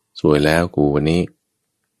สวยแล้วกูวันนี้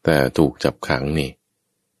แต่ถูกจับขังนี่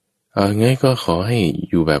ไงก็ขอให้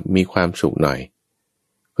อยู่แบบมีความสุขหน่อย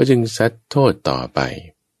ก็จึงซัดโทษต่อไป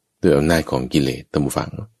ด้วยอำนาจของกิเลสตำฝั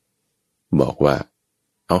งบอกว่า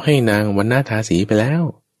เอาให้นางวรรณทาสีไปแล้ว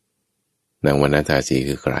นางวรรณทาสี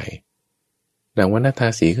คือใครนางวรรณทา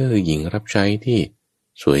สีก็คือหญิงรับใช้ที่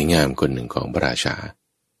สวยงามคนหนึ่งของพระราชา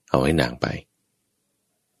เอาให้นางไป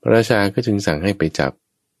พระราชาก็จึงสั่งให้ไปจับ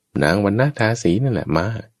นางวรรณทาสีนั่นแหละมา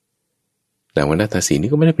นางวรรณทาสีนี่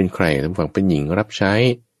ก็ไม่ได้เป็นใครตำฝังเป็นหญิงรับใช้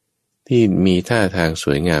ที่มีท่าทางส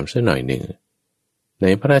วยงามสักหน่อยหนึ่งใน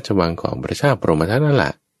พระราชวังของพระเจ้าพรหมทัตนั่นแหล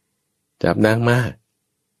ะจับนางมา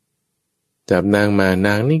น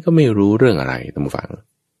างนี่ก็ไม่รู้เรื่องอะไรตำฝัง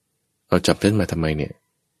เอาจับฉันมาทำไมเนี่ย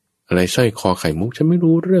อะไรสร้อยคอไข่มุกฉันไม่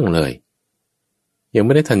รู้เรื่องเลยยังไ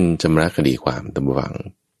ม่ได้ทันชำระคดีความตำฝัง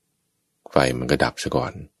ไฟมันก็ดับซะก่อ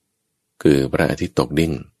นคือพระอาทิตย์ตกดิ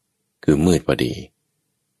นคือมืดพอดี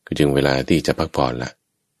ก็จึงเวลาที่จะพักผ่อนละ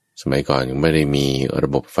สมัยก่อนยังไม่ได้มีระ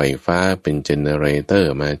บบไฟฟ้าเป็นเจเนเรเตอ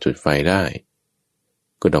ร์มาจุดไฟได้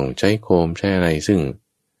ก็ต้องใช้โคมใช้อะไรซึ่ง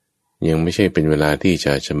ยังไม่ใช่เป็นเวลาที่จ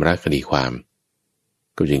ะชำระคดีความ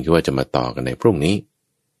ก็จึงคิดว่าจะมาต่อกันในพรุ่งนี้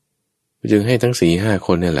ก็จึงให้ทั้ง 4-5 ค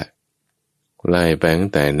นนี่แหละไล่ไปตั้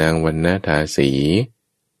งแต่นางวรรณทาสี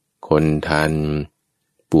คนทัน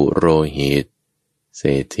ปุโรหิตเศ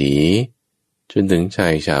รษฐีจนถึงชา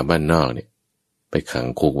ยชาวบ้านนอกเนี่ยไปขัง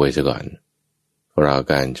คุกไว้ซะก่อนรอ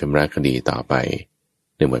การชำระคดีต่อไป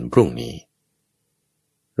ในวันพรุ่งนี้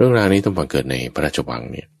เรื่องราวนี้ต้องบังเกิดในพระราชวัง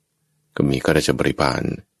เนี่ยก็มีข้าราชบริพาร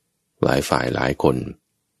หลายฝ่ายหลายคน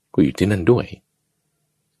ก็อยู่ที่นั่นด้วย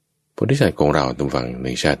โพธิสัตว์ของเราต้องฟังใน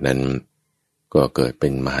ชาตินั้นก็เกิดเป็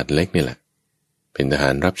นมหาดเล็กนี่แหละเป็นทหา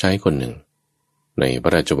รรับใช้คนหนึ่งในพร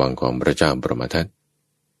ะราชวังของพระเจ้าบรมทัต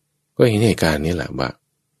ก็เห็นเหตุการณ์นี้แหละว่า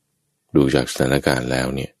ดูจากสถานการณ์แล้ว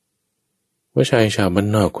เนี่ยว่าชายชาวบ้าน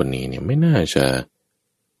นอกคนนี้เนี่ยไม่น่าจะ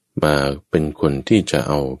มาเป็นคนที่จะเ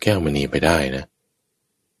อาแก้วมณีไปได้นะ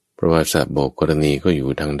เพราะว่าสัตว์โบกกรณีก็อยู่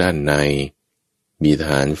ทางด้านในมีท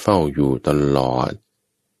หารเฝ้าอยู่ตลอด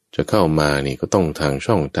จะเข้ามานี่ก็ต้องทาง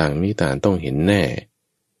ช่องทางนี้ทหารต้องเห็นแน่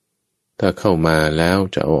ถ้าเข้ามาแล้ว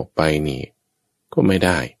จะออกไปนี่ก็ไม่ไ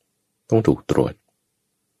ด้ต้องถูกตรวจ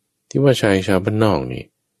ที่ว่าชายชาวบ้านนอกนี่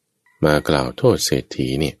มากล่าวโทษเศรษฐี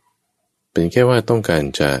เนี่ยเป็นแค่ว่าต้องการ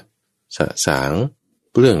จะสะสาง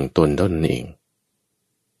เรื่องตนเท่านั้นเอง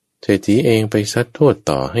เศรษฐีเองไปซัดโทษ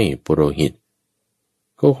ต่อให้ปุโรหิต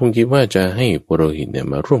ก็คงคิดว่าจะให้ปุโรหิตเนี่ย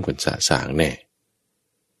มาร่วมกันสะสางแน่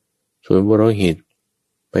ส่วนปุโรหิต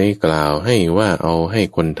ไปกล่าวให้ว่าเอาให้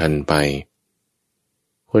คนทันไป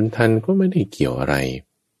คนทันก็ไม่ได้เกี่ยวอะไร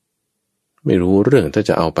ไม่รู้เรื่องถ้าจ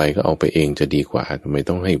ะเอาไปก็เอาไปเองจะดีกว่าทำไม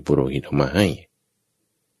ต้องให้ปุโรหิตเอามาให้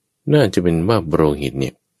น่าจะเป็นว่าปุโรหิตเ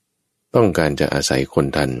นี่ยต้องการจะอาศัยคน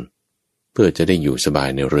ทันเพื่อจะได้อยู่สบาย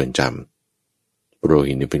ในเรือนจำปุโร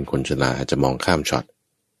หิตนี่เป็นคนฉลาดอาจจะมองข้ามช็อต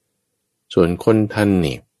ส่วนคนทัน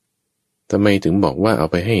นี่ทำไมถึงบอกว่าเอา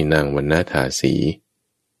ไปให้นางวรรณทาสี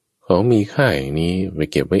เขามีค่าอย่างนี้ไป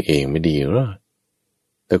เก็บไว้เองไม่ดีหรอ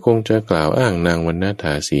แต่คงจะกล่าวอ้างนางวรรณท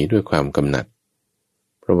าสีด้วยความกำหนัด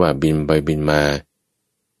เพราะว่าบินไปบินมา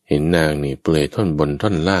เห็นนางนี่เปลือยท่อนบนท่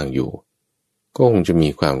อนล่างอยู่ก็คงจะมี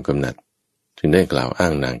ความกำหนัดจึงได้กล่าวอ้า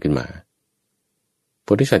งนางขึ้นมาโพ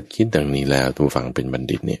ธิสัตว์คิดดังนี้แล้วตัวฝั่งเป็นบัณ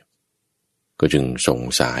ฑิตเนี่ยก็จึงส่ง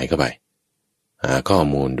สายเข้าไป หาข้อ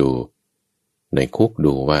มูลดูในคุก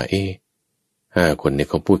ดูว่า5 คนนี้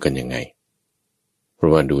เขาพูดกันยังไงเพรา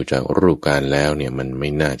ะว่าดูจากรูปการแล้วเนี่ยมันไม่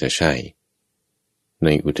น่าจะใช่ใน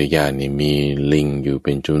อุทยานนี่มีลิงอยู่เ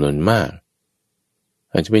ป็นจำนวนมาก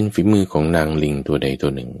อาจจะเป็นฝีมือของนางลิงตัวใดตั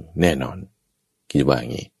วหนึ่งแน่นอนคิดว่าอย่า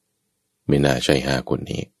งนี้ไม่น่าใช่5 คน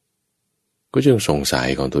นี้ก็จึงสงสัย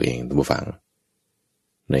ของตัวเองท่านผู้ฟัง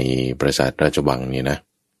ในปราสาทราชวังเนี่ยนะ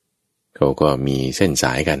เขาก็มีเส้นส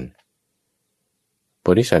ายกันโพ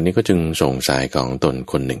ธิสัตว์นี้ก็จึงส่งสายของตน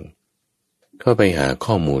คนหนึ่งเข้าไปหา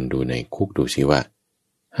ข้อมูลดูในคุกดูซิว่า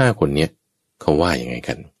5 คนเนี้ยเขาว่าอย่างไง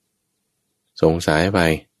กันส่งสายไป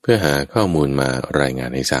เพื่อหาข้อมูลมารายงา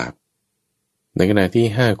นให้ทราบในขณะที่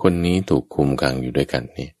5 คนนี้ถูกคุมขังอยู่ด้วยกัน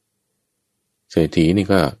นี่เศรษฐีนี่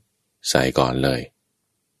ก็ใส่ก่อนเลย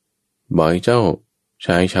บอกเจ้าช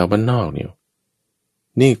ายชาวบ้านนอกเนี่ย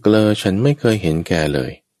นี่เกลอฉันไม่เคยเห็นแกเล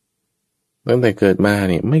ยตั้งแต่เกิดมา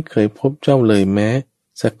เนี่ยไม่เคยพบเจ้าเลยแม้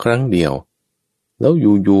สักครั้งเดียวแล้ว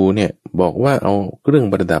อยู่ๆเนี่ยบอกว่าเอาเครื่อง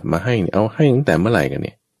ประดับมาให้เอาให้ตั้งแต่เมื่อไหร่กันเ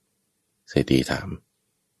นี่ยเศรษฐีถาม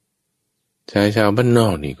ชายชาวบ้านนอ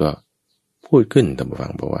กนี่ก็พูดขึ้นตามฟั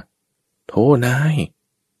งบอกว่าโธ่นาย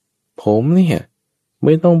ผมเนี่ยไ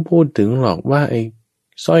ม่ต้องพูดถึงหรอกว่าไอ้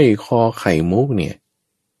สร้อยคอไข่มุกเนี่ย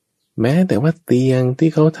แม้แต่ว่าเตียงที่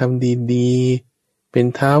เขาทำดีๆเป็น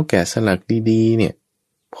เท้าแกะสลักดีๆเนี่ย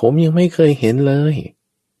ผมยังไม่เคยเห็นเลย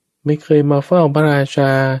ไม่เคยมาเฝ้าพระราช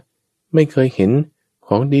าไม่เคยเห็นข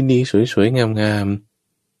องดีๆสวยๆงาม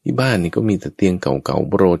ๆที่บ้านนี่ก็มีแต่เตียงเก่าๆ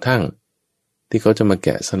โบราณทั้งที่เขาจะมาแก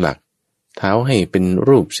ะสลักเท้าให้เป็น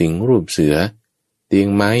รูปสิงห์รูปเสือเตียง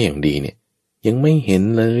ไม้อย่างดีเนี่ยยังไม่เห็น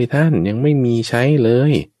เลยท่านยังไม่มีใช้เล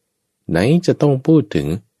ยไหนจะต้องพูดถึง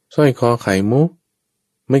สร้อยคอไข่มุก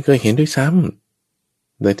ไม่เคยเห็นด้วยซ้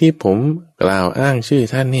ำแต่ที่ผมกล่าวอ้างชื่อ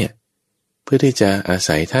ท่านเนี่ยเพื่อที่จะอา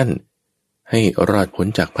ศัยท่านให้รอดพ้น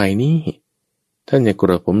จากภัยนี้ท่านอย่าโกร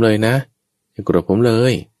ธผมเลยนะอย่าโกรธผมเล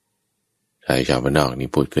ยชายชาวบ้านนอกนี่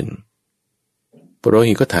พูดขึ้นปุโร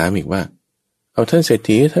หิตก็ถามอีกว่าเอาท่านเศรษ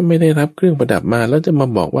ฐีท่านไม่ได้รับเครื่องประดับมาแล้วจะมา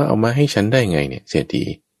บอกว่าเอามาให้ฉันได้ไงเนี่ยเศรษฐี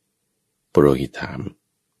ปุโรหิตถาม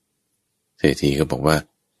เศรษฐีก็บอกว่า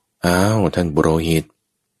อ้าวท่านปุโรหิต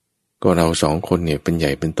ก็เรา2 คนเนี่ยเป็นให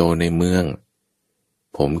ญ่เป็นโตในเมือง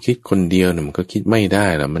ผมคิดคนเดียวเนี่ยมันก็คิดไม่ได้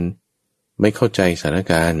หรอกมันไม่เข้าใจสถาน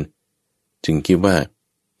การณ์จึงคิดว่า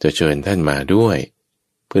จะเชิญท่านมาด้วย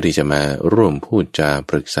เพื่อที่จะมาร่วมพูดจา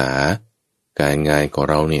ปรึกษาการงานของ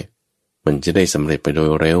เราเนี่ยมันจะได้สำเร็จไปโดย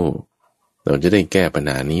เร็วเราจะได้แก้ปัญ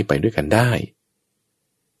หานี้ไปด้วยกันได้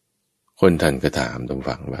คนท่านก็ถามตรง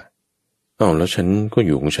ฝั่งว่าแล้วฉันก็อ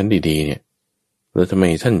ยู่ของฉันดีๆเนี่ยแล้วทำไม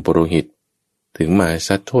ท่านปุโรหิตถึงมา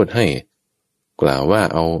ซัดโทษให้กล่าวว่า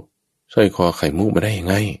เอาสร้อยคอไข่มุกมาได้ยัง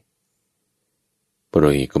ไงปุโร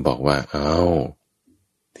หิตก็บอกว่า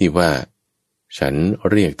ที่ว่าฉัน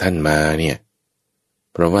เรียกท่านมาเนี่ย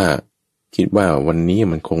เพราะว่าคิดว่าวันนี้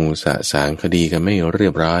มันคงสะสางคดีกันไม่เรี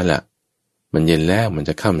ยบร้อยละมันเย็นแล้วมันจ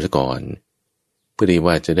ะค่ำซะก่อนเพื่อที่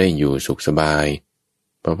ว่าจะได้อยู่สุขสบาย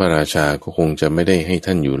เพราะพระราชาก็คงจะไม่ได้ให้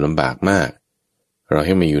ท่านอยู่ลำบากมากเราใ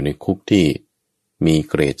ห้มาอยู่ในคุกที่มี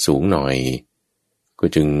เกรดสูงหน่อยก็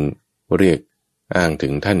จึงเรียกอ้างถึ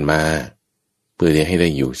งท่านมาเพื่อที่ให้ได้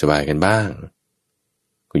อยู่สบายกันบ้าง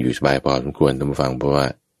ก็อยู่สบายพอสมควรท่านผู้ฟังเพราะว่า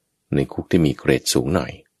ในคุกที่มีเกรดสูงหน่อ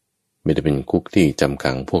ยไม่ได้เป็นคุกที่จำ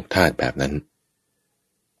ขังพวกทาสแบบนั้น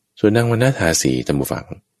ส่วนนางวรรณทาสีท่านผู้ฟัง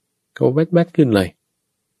ก็แวดขึ้นเลย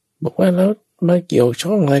บอกว่าแล้วมาเกี่ยว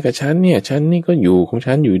ช่องอะไรกับฉันเนี่ยฉันนี่ก็อยู่ของ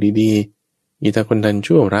ฉันอยู่ดีๆอีตาคนดัน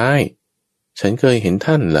ชั่วร้ายฉันเคยเห็น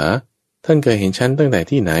ท่านเหรอท่านเคยเห็นฉันตั้งแต่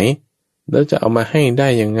ที่ไหนแล้วจะเอามาให้ได้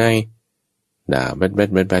ยังไงด่าแ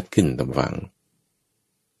บดขึ้นตามฟัง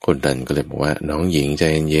คนดันก็เลยบอกว่าน้องหญิงใจ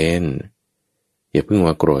เย็นๆอย่าเพิ่งม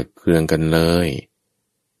าโกรธเคืองกันเลย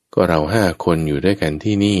ก็เรา5 คนอยู่ด้วยกัน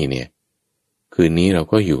ที่นี่เนี่ยคืนนี้เรา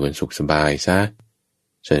ก็อยู่กันสุขสบายซะ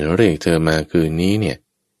ฉันเรียกเธอมาคืนนี้เนี่ย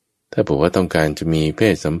ถ้าบอกว่าต้องการจะมีเพ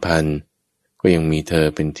ศสัมพันธ์ก็ยังมีเธอ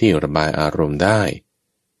เป็นที่ระบายอารมณ์ได้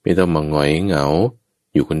ไม่ต้องมาหงอยเหงา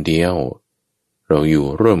อยู่คนเดียวเราอยู่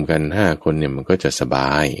ร่วมกัน5 คนเนี่ยมันก็จะสบ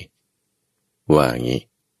ายว่าอย่างนี้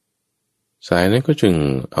สายนั้นก็จึง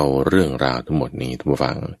เอาเรื่องราวทั้งหมดนี้ท่านผู้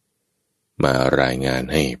ฟังมารายงาน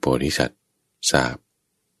ให้โพธิสัตว์ทราบ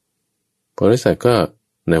โพธิสัตว์ก็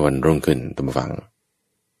ในวันรุ่งขึ้นท่านผู้ฟัง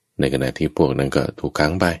ในขณะที่พวกนั้นก็ถูกขั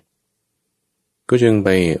งไปก็จึงไป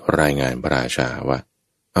รายงานพระราชาว่า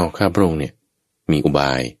ข้าพระองค์เนี่ยมีอุบ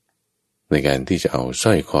ายในการที่จะเอาส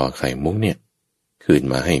ร้อยคอไข่มุกเนี่ยคืน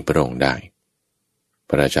มาให้พระองค์ได้พ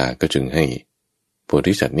ระราชาก็จึงให้โพ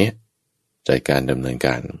ธิสัตว์เนี่ยจัดการดำเนินก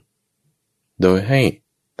ารโดยให้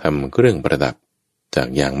ทำเครื่องประดับจาก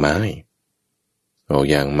ยางไม้เอา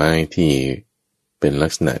ยางไม้ที่ เป็นลั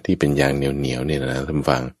กษณะที่เป็นยางเหนียวๆเนี่ยนะท่าน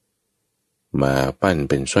ฟังมาปั้น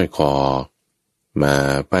เป็นสร้อยคอมา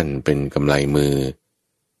ปั้นเป็นกำไลมือ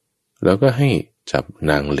แล้วก็ให้จับ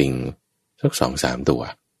นางลิงสัก2-3 ตัว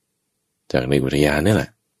จากในอุทยานนี่แหละ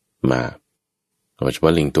มาโดยเฉพา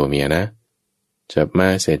ะลิงตัวเมียนะจับมา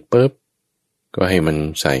เสร็จปุ๊บก็ให้มัน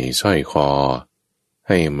ใส่สร้อยคอใ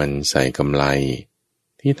ห้มันใส่กำไล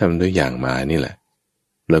ที่ทำด้วยยางม้านี่แหละ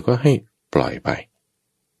แล้วก็ให้ปล่อยไป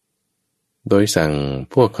โดยสั่ง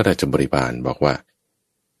พวกข้าราชบริพารบอกว่า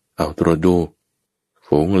เอาตรวจดู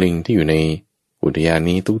ฝูงลิงที่อยู่ในอุทยาน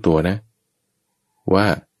นี้ทุกตัวนะว่า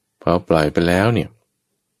พอปล่อยไปแล้วเนี่ย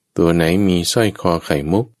ตัวไหนมีสร้อยคอไข่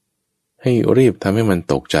มุกให้รีบทำให้มัน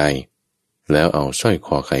ตกใจแล้วเอาสร้อยค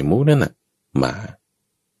อไข่มุกนั่นน่ะมา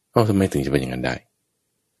เอาทำไมถึงจะเป็นอย่างนั้นได้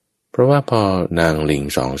เพราะว่าพอนางลิง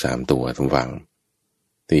2-3 ตัวทุกฝั่ง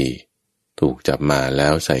ที่ถูกจับมาแล้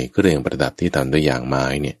วใส่เครื่องประดับที่ทำด้วยยางไม้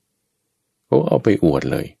เนี่ยเขาเอาไปอวด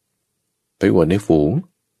เลยไปอวดในฝูง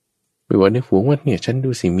ว่าเนี่ยฉันดู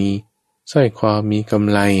สิมีสร้อยคอมีกำ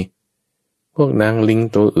ไลพวกนางลิง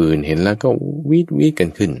ตัวอื่นเห็นแล้วก็วีดกัน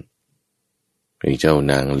ขึ้นไอ้เจ้า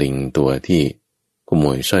นางลิงตัวที่ขโม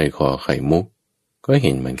ยสร้อยคอไข่มุกก็เ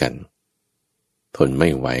ห็นเหมือนกันทนไม่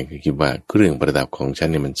ไหวก็คิดว่าเครื่องประดับของฉัน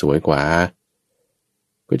เนี่ยมันสวยกว่า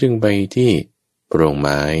ก็จึงไปที่โพรงไ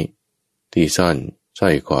ม้ที่ซ่อนสร้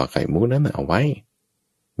อยคอไข่มุกนั้นเอาไว้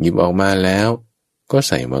หยิบออกมาแล้วก็ใ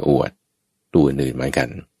ส่มาอวดตัวอื่นเหมือนกัน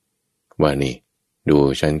ว่านี่ดู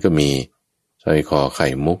ฉันก็มีสร้อยคอไข่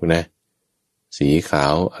มุกนะสีขา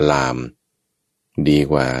วอลามดี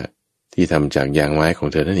กว่าที่ทำจากยางไม้ของ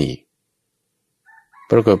เธอนั่นอีก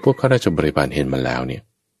ปรากฏพวกข้าราชบริพารเห็นมันแล้วเนี่ย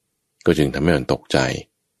ก็จึงทำให้มันตกใจ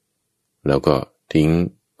แล้วก็ทิ้ง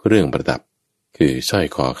เครื่องประดับคือสร้อย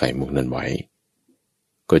คอไข่มุกนั้นไว้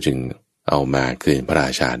ก็จึงเอามาคืนพระรา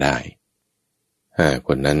ชาได้ค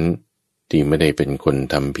นนั้นที่ไม่ได้เป็นคน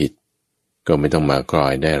ทำผิดก็ไม่ต้องมากรอ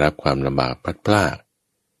ยได้รับความลำบากพลัดพราก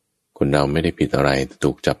คนเราไม่ได้ผิดอะไรแต่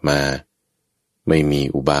ถูกจับมาไม่มี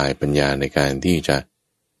อุบายปัญญาในการที่จะ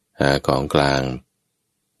หาของกลาง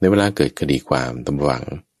ในเวลาเกิดคดีความตำหวัง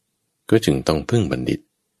ก็จึงต้องพึ่งบัณฑิต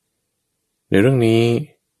ในเรื่องนี้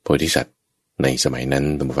โพธิสัตว์ในสมัยนั้น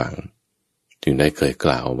ตำหวังจึงได้เคยก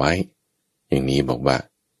ล่าวไว้อย่างนี้บอกว่า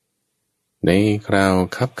ในคราว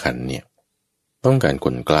คับขันเนี่ยต้องการค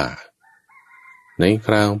นกล้าในค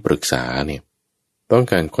ราวปรึกษาเนี่ยต้อง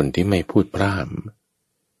การคนที่ไม่พูดพร่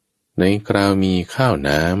ำในคราวมีข้าว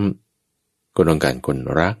น้ำก็ต้องการคน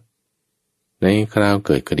รักในคราวเ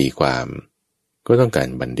กิดคดีความก็ต้องการ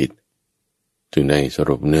บัณฑิตจึงได้ส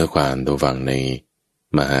รุปเนื้อความตัวฟังใน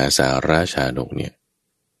มหาสาราชาดกเนี่ย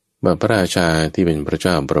ว่าพระราชาที่เป็นพระเ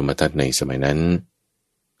จ้าบรมทัตในสมัยนั้น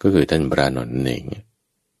ก็คือท่านพระนนท์เอง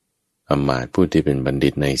อมาตย์ผู้ที่เป็นบัณฑิ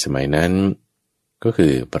ตในสมัยนั้นก็คื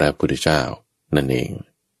อพระพุทธเจ้านั่นเอง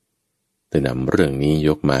แต่นำเรื่องนี้ย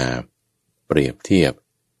กมาเปรียบเทียบ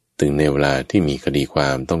ถึงในเวลาที่มีคดีควา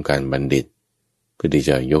มต้องการบัณฑิตเพื่อที่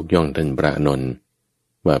จะยกย่องท่านพระนนท์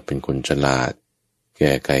ว่าเป็นคนฉลาดแ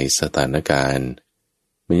ก้ไขสถานการณ์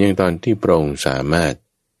เหมือนอย่างตอนที่พระองค์สามารถ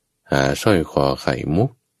หาสร้อยคอไข่มุก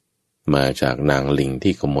มาจากนางลิง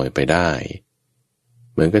ที่ขโมยไปได้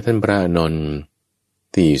เหมือนกับท่านพระนนท์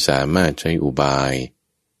ที่สามารถใช้อุบาย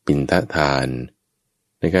ปิณฑทาน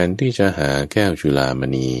ในการที่จะหาแก้วจุฬาม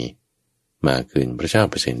ณีมาคืนพระเจ้า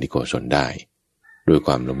เปรตที่โกศลได้ด้วยค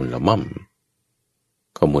วามละมุนละม่อม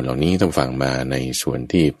ข้อมูลเหล่านี้ต้องฟังมาในส่วน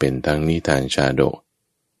ที่เป็นทั้งนิทานชาดก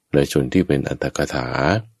และส่วนที่เป็นอัตถกถา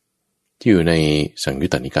ที่อยู่ในสังยุต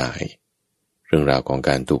ตนิกายเรื่องราวของก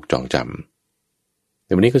ารถูกจองจำแ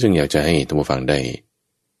ต่วันนี้ก็จึงอยากจะให้ท่านผู้ฟังได้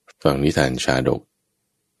ฟังนิทานชาดก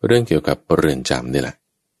เรื่องเกี่ยวกับเรือนจำนี่แหละ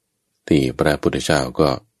ที่พระพุทธเจ้าก็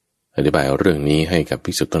อธิบายเรื่องนี้ให้กับ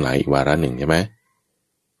ภิกษุทั้งหลายอีกวาระหนึ่งใช่ไหม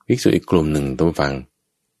ภิกษุอีกกลุ่มหนึ่งต้องฟัง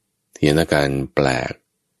ที่อาการแปลก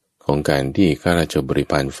ของการที่ข้าราชบริ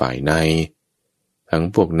พารฝ่ายในทั้ง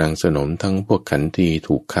พวกนางสนมทั้งพวกขันที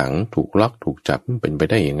ถูกขังถูกล็อกถูกจับเป็นไป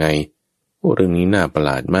ได้ยังไงเรื่องนี้น่าประหล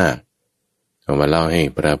าดมากเอามาเล่าให้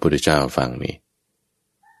พระพุทธเจ้าฟังนี่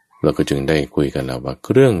เราก็จึงได้คุยกันแล้วว่าเค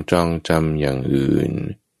รื่องจองจำอย่างอื่น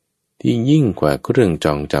ที่ยิ่งกว่าเครื่องจ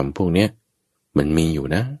องจำพวกนี้มันมีอยู่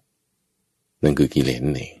นะนั่นคือกิเลส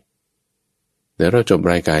เองเดี๋ยวเราจบ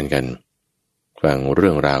รายการกันฟังเรื่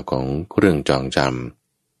องราวของเครื่องจองจ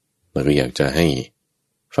ำแล้วก็อยากจะให้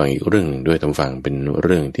ฟังอีกเรื่องหนึ่งด้วยท่านฟังเป็นเ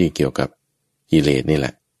รื่องที่เกี่ยวกับกิเลสนี่แหล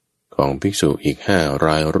ะของภิกษุอีก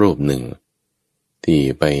500 รูปหนึ่งที่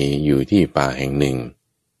ไปอยู่ที่ป่าแห่งหนึ่ง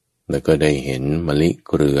แล้วก็ได้เห็นมะลิ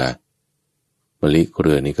เครือ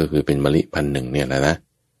นี่ก็คือเป็นมะลิพันธุ์หนึ่งเนี่ยแหละนะ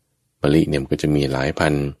มะลิเนี่ยมันก็จะมีหลายพั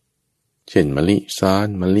นธุ์เช่นมะลิซ้อน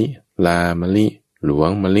มะลิลามะลิหลวง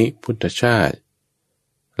มะลิพุทธชาติ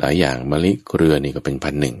หลายอย่างมะลิเกลือนี่ก็เป็น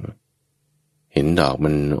1,100เห็นดอกมั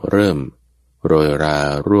นเริ่มโรยรา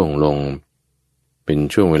ร่วงลงเป็น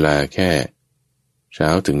ช่วงเวลาแค่เช้า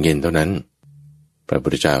ถึงเย็นเท่านั้นพระพุท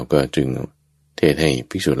ธเจ้าก็จึงเทศให้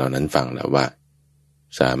ภิกษุเหล่านั้นฟังแล้วว่า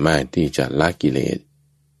สามารถที่จะละกิเลส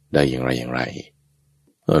ได้อย่างไร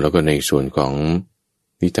แล้วก็ในส่วนของ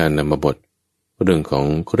นิทานธรรมบทเรื่องของ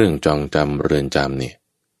เครื่องจองจำเรือนจำเนี่ย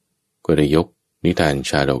ก็ได้ยกนิทาน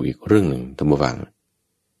ชาดกอีกเรื่องหนึ่งท่านผู้ฟัง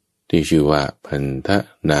ที่ชื่อว่าพันธ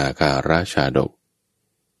นาคาราชาดก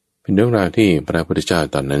เป็นเรื่องราวที่พระพุทธเจ้า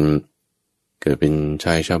ตอนนั้นเกิดเป็นช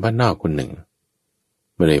ายชาวบ้านนอกคนหนึ่ง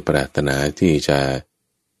ไม่ได้ปรารถนาที่จะ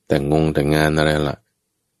แต่งงานอะไรล่ะ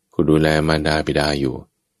ก็ดูแลมารดาบิดาอยู่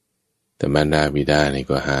แต่มารดาบิดาเนี่ย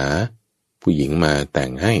ก็หาผู้หญิงมาแต่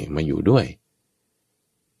งให้มาอยู่ด้วย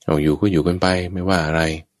เอาอยู่ก็อยู่กันไปไม่ว่าอะไร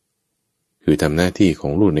คือทำหน้าที่ขอ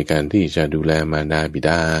งลูกในการที่จะดูแลมารดาบิด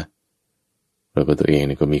าแล้วก็ตัวเองเ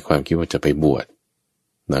นี่ยก็มีความคิดว่าจะไปบวช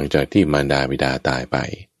หลังจากที่มารดาบิดาตายไป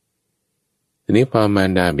ทีนี้พอมา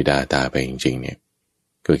รดาบิดาตายไปจริงๆเนี่ย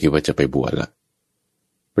ก็คิดว่าจะไปบวชละ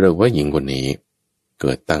ปรากฏว่าหญิงคนนี้เ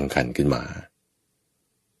กิดตั้งครรภ์ขึ้นมา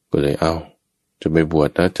ก็เลยจะไปบวช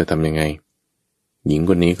แล้วจะทำยังไงหญิง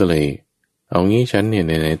คนนี้ก็เลยเอางี้ฉันเนี่ย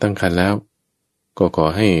ไหนๆตั้งครรภ์แล้วก็ขอ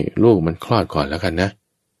ให้ลูกมันคลอดก่อนแล้วกันนะ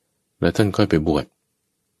แล้วท่านค่อยไปบวช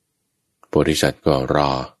โพธิสัตว์ก็รอ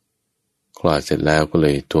คลอดเสร็จแล้วก็เล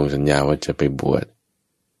ยทวงสัญญาว่าจะไปบวช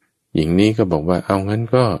หญิงนี้ก็บอกว่าเอางั้น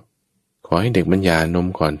ก็ขอให้เด็กมันหย่านม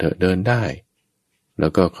ก่อนเถอะเดินได้แล้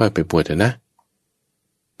วก็ค่อยไปบวชเถอะนะ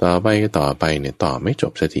ต่อไปเนี่ยต่อไม่จ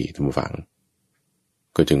บสักทีท่านผู้ฟัง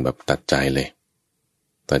ก็จึงแบบตัดใจเลย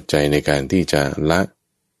ตัดใจในการที่จะละ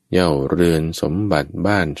เหย้าเรือนสมบัติ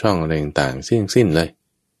บ้านช่องอะไรต่างๆสิ้นเลย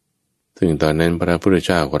ถึงตอนนั้นพระพุทธเ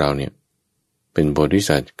จ้าของเราเนี่ยเป็นโพธิ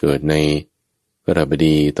สัตว์เกิดในกระบ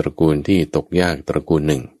ดีตระกูลที่ตกยากตระกูล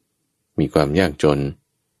หนึ่งมีความยากจน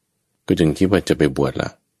ก็จึงคิดว่าจะไปบวชละ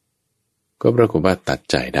ก็ปรากฏว่าตัด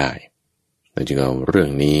ใจได้แต่จึงเอาเรื่อง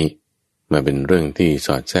นี้มาเป็นเรื่องที่ส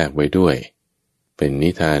อดแทรกไว้ด้วยเป็นนิ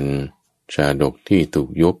ทานชาดกที่ถูก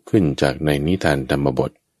ยกขึ้นจากในนิทานธรรมบ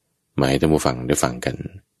ทมาให้ท่านผู้ฟังได้ฟังกัน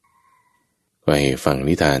ก็ให้ฟัง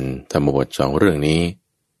นิทานธรรมบท2เรื่องนี้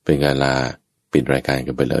เป็นการลาปิดรายการ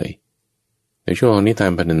กันไปเลยในช่วงนิทา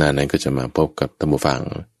นพรรณนานั้นก็จะมาพบกับท่านผู้ฟัง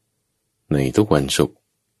ในทุกวันศุกร์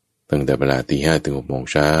ตั้งแต่เวลา 5:00 ถึง 6:00 น.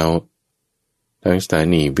ทางสถา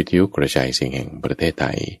นีวิทยุกระจายเสียงแห่งประเทศไท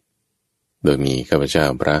ยโดยมีข้าพเจ้า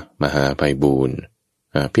พระมหาไพบูลย์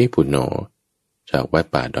อาภิปุณโญจากวัด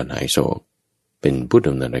ป่าดอนไหโศกเป็นผู้ด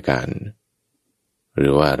ำเนินรายการหรื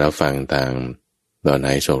อว่ารับฟังทางดอนไห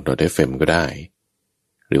โศก .fm ก็ได้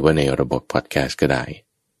หรือว่าในระบบพอดแคสต์ก็ได้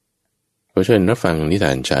ขอเชิญรับฟังนิท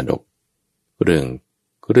านชาดกเรื่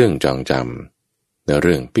องจองจำและเ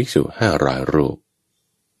รื่องภิกษุ500 รูป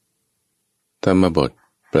ธรรมบท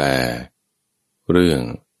แปลเรื่อง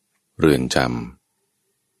เรือนจ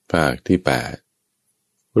ำภาคที่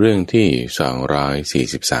8เรื่องที่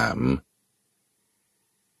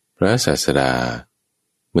243พระศาสดา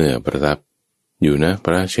เมื่อประทับอยู่ณพ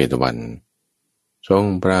ระเชตวันทรง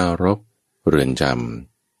ปรารภเรือนจ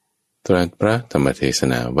ำตรัสพระธรรมเทศ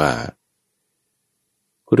นาว่า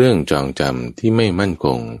เรื่องจองจำที่ไม่มั่นค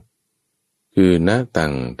งคือณตั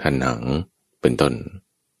งทันหังเป็นต้น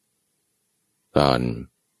ตอน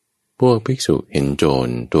พวกภิกษุเห็นโจร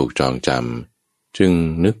ถูกจองจำจึง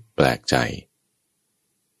นึกแปลกใจ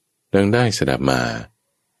ดังได้สดับมา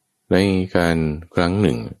ในการครั้งห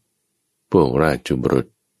นึ่งพวกราชบุรุษ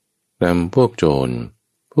นำพวกโจร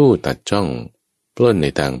ผู้ตัดช่องปล้นใน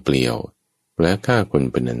ทางเปลี่ยวและฆ่าคน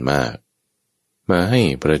เป็นอันมากมาให้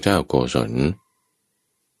พระเจ้าโกศล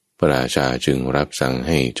พระราชาจึงรับสั่งใ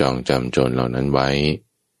ห้จองจำโจรเหล่านั้นไว้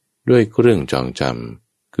ด้วยเครื่องจองจ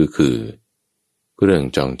ำคือเครื่อง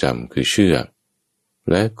จองจำคือเชือก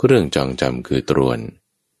และเครื่องจองจำคือตรวน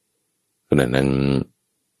ขณะนั้น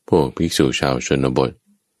พวกภิกษุชาวชนบท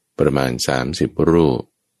ประมาณ30 รูป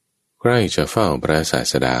ใกล้จะเฝ้าพระศา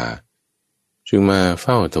สดาจึงมาเ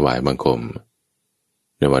ฝ้าถวายบังคม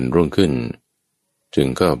ในวันรุ่งขึ้นจึง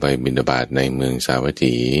ก็ไปบิณฑบาตในเมืองสาวัต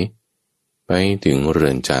ถีไปถึงเรื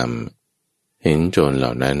อนจำเห็นโจรเหล่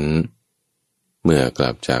านั้นเมื่อก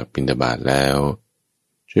ลับจากบิณฑบาตแล้ว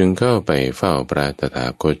จึงเข้าไปเฝ้าพระตถา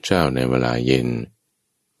คตเจ้าในเวลาเย็น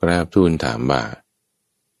กราบทูลถามว่า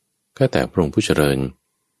ข้าแต่พระองค์ผู้เจริญ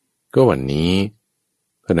ก็วันนี้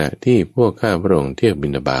ขณะที่พวกข้าพระองค์เที่ยวบิ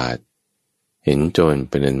ณฑบาตเห็นโจร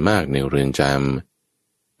เป็นอันมากในเรือนจ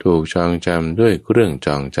ำถูกจองจำด้วยเครื่องจ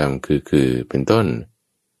องจำคือเป็นต้น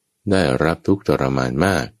ได้รับทุกข์ทรมานม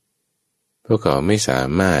ากพวกเขาไม่สา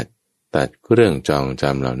มารถตัดเครื่องจองจ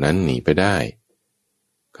ำเหล่านั้นหนีไปได้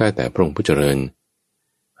ข้าแต่พระองค์ผู้เจริญ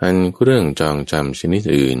อันเครื่องจองจำชนิด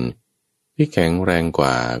อื่นที่แข็งแรงก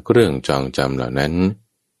ว่าเครื่องจองจำเหล่านั้น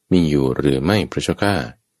มีอยู่หรือไม่พระเจ้าข้า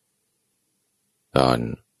ตอน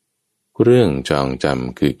เรื่องจองจ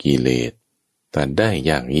ำคือกิเลสตัดได้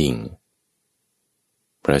ยากยิ่ง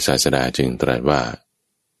พระศาสดาจึงตรัสว่า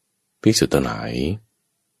ภิกษุทั้งหลาย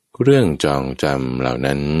เรื่องจองจำเหล่า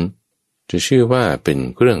นั้นจะชื่อว่าเป็น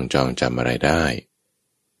เครื่องจองจำอะไรได้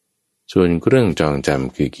ส่วนเครื่องจองจ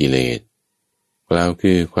ำคือกิเลสกล่าว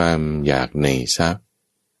คือความอยากในทรัพย์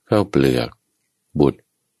ข้าวเปลือกบุตร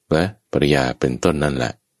และภริยาเป็นต้นนั่นแหล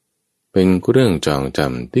ะเป็นเรื่องจองจ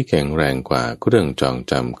ำที่แข็งแรงกว่าเรื่องจอง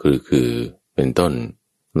จำคือเป็นต้น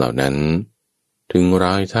เหล่านั้นถึง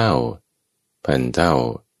100 เท่า1,000 เท่า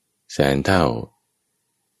แสนเท่า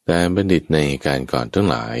แต่บัณฑิตในการก่อนทั้ง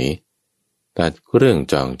หลายตัดเรื่อง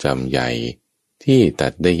จองจำใหญ่ที่ตั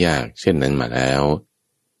ดได้ยากเช่นนั้นมาแล้ว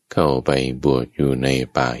เข้าไปบวชอยู่ใน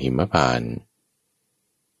ป่าหิมพานต์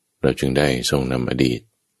เราจึงได้ทรงนำอดีต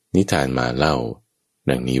นิทานมาเล่า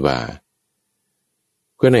ดังนี้ว่า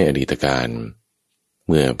ก็ในอดีตการเ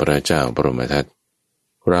มื่อพระเจ้าปรมทัต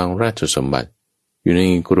ครองราชสมบัติอยู่ใน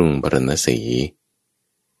กรุงพาราณสี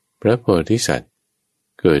พระโพธิสัตว์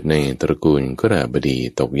เกิดในตระกูลกฤหบดี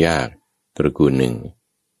ตกยากตระกูลหนึ่ง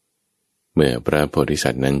เมื่อพระโพธิสั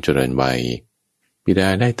ตว์นั้นเจริญวัยบิดา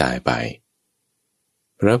ได้ตายไป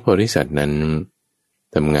พระโพธิสัตว์นั้น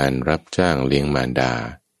ทำงานรับจ้างเลี้ยงมารดา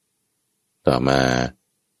ต่อมา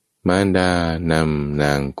มารดานำน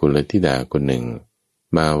างกุลธิดาคนหนึ่ง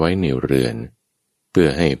มาไว้ในเรือนเพื่อ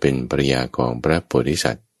ให้เป็นภรรยาของพระโพธิ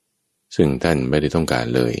สัตว์ซึ่งท่านไม่ได้ต้องการ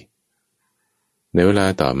เลยในเวลา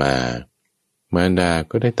ต่อมามารดา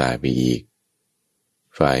ก็ได้ตายไปอีก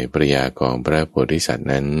ฝ่ายภรรยาของพระโพธิสัตว์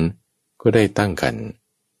นั้นก็ได้ตั้งครรภ์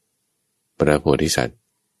พระโพธิสัตว์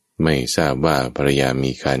ไม่ทราบว่าภรรยา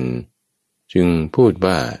มีครรภ์จึงพูด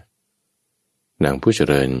ว่านางผู้เจ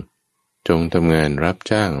ริญจงทำงานรับ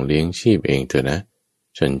จ้างเลี้ยงชีพเองเถอะนะ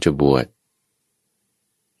ฉันจะบวช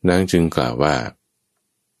นางจึงกล่าวว่า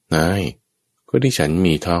นายก็ดิฉัน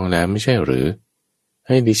มีท้องแล้วไม่ใช่หรือใ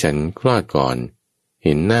ห้ดิฉันคลอดก่อนเ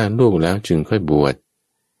ห็นหน้าลูกแล้วจึงค่อยบวช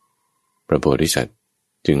พระโพธิสัตว์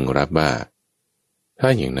จึงรับว่าถ้า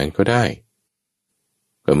อย่างนั้นก็ได้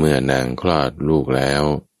ก็เมื่อนางคลอดลูกแล้ว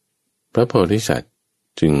พระโพธิสัตว์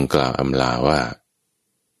จึงกล่าวอำลาว่า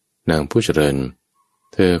นางผู้เจริญ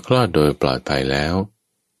เธอคลอดโดยปลอดภัยแล้ว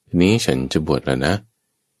ทีนี้ฉันจะบวชแล้วนะ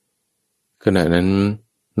ขณะนั้น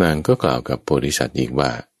นางก็กล่าวกับโพธิสัตว์อีกว่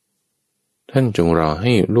าท่านจงรอใ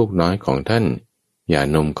ห้ลูกน้อยของท่านหย่า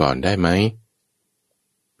นมก่อนได้ไหม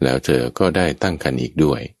แล้วเธอก็ได้ตั้งครรภ์อีก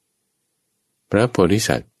ด้วยพระโพธิ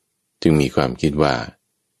สัตว์จึงมีความคิดว่า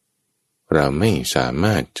เราไม่สาม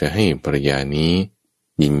ารถจะให้ภรรยานี้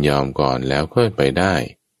ยินยอมก่อนแล้วค่อยไปได้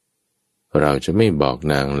เราจะไม่บอก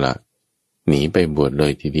นางละหนีไปบวชเล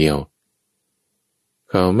ยทีเดียว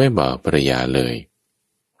เขาไม่บอกภรรยาเลย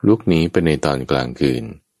ลุกหนีไปในตอนกลางคืน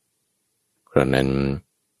ครั้งนั้น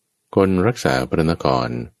คนรักษาพระนคร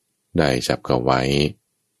ได้จับเขาไว้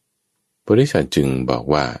โพธิสัตว์จึงบอก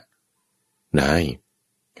ว่านาย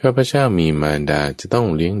ข้าพเจ้ามีมารดาจะต้อง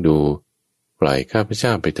เลี้ยงดูปล่อยข้าพเจ้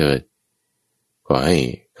าไปเถิดขอให้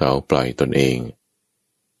เขาปล่อยตนเอง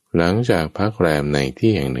หลังจากพักแรมใน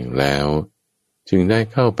ที่แห่งหนึ่งแล้วจึงได้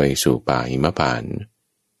เข้าไปสู่ป่าหิมพานต์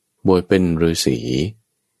บวชเป็นฤาษี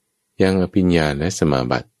ยังอภิญญาและสมา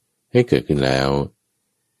บัติให้เกิดขึ้นแล้ว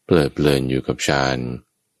เพลิดเพลินอยู่กับฌาน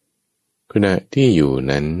ขณะที่อยู่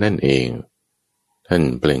นั้นนั่นเองท่าน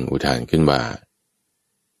เปล่งอุทานขึ้นว่า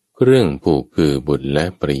เรื่องผูกคือบุตรและ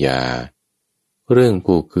ภริยาเรื่อง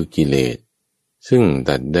ผูกคือกิเลสซึ่ง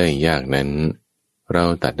ตัดได้ยากนั้นเรา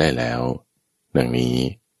ตัดได้แล้วดังนี้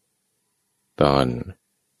ตอน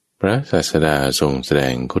พระศาสดาทรงแสด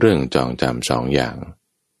งเรื่องจองจำ2 อย่าง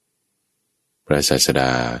พระศาสด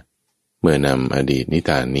าเมื่อนำอดีตนิ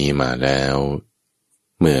ทานนี้มาแล้ว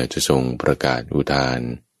เมื่อจะทรงประกาศอุทาน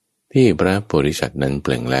ที่พระโพธิสัตว์นั้นเป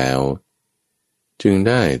ล่งแล้วจึงไ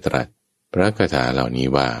ด้ตรัสพระคาถาเหล่านี้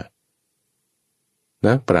ว่า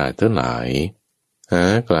นักปราชญ์ทั้งหลายหา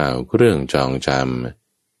กล่าวเรื่องจองจ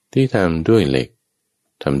ำที่ทำด้วยเหล็ก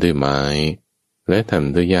ทำด้วยไม้และท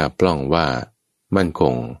ำด้วยหญ้าปล้องว่ามั่นค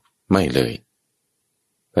งไม่เลย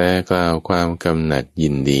แต่กล่าวความกำหนัดยิ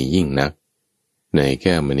นดียิ่งนักในแ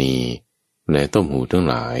ก้วมณีและต้มหูทั้ง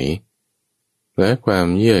หลายและความ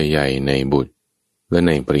เยื่อใยในบุตรและใ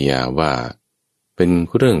นภริยาว่าเป็น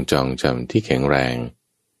เรื่องจองจำที่แข็งแรง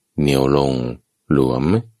เหนียวลงหลวม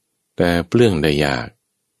แต่เปลื้องได้ยาก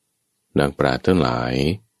นักปราชญ์ทั้งหลาย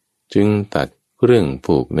จึงตัดเรื่อง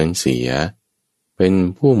ผูกนั้นเสียเป็น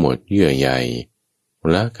ผู้หมดเยื่อใย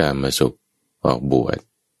และกามสุขออกบวช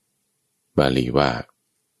บาลีว่า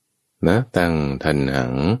นะตังทันหั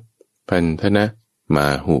งพันธนะมา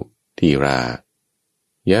หุทีรา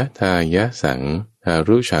ยะทายะสังทา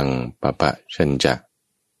รุชังปะปะชัญจะ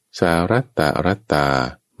สารัตตารัตตา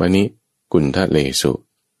มณิกุณทะเลสุ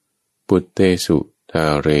ปุตเตสุทา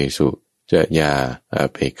เรสุจะยาอา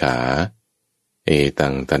เพขาเอตั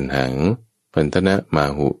งตันหังพันธนะมา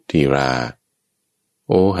หุทีรา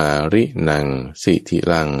โอหารินังสิทิ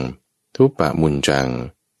ลังทุปะมุญจัง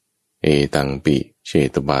เอตังปิเช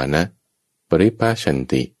ตบานะปริภาชัน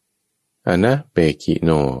ติอนะเปกิโน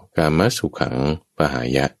กามสุขังปหา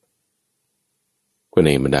ยะก็ใน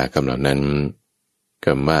บรรดาคำเหล่านั้นค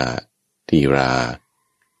ำว่าทีรา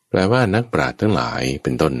แปลว่านักปราชญ์ทั้งหลายเป็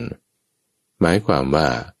นต้นหมายความว่า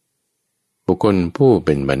บุคคลผู้เ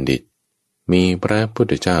ป็นบัณฑิตมีพระพุท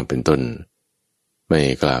ธเจ้าเป็นต้นไม่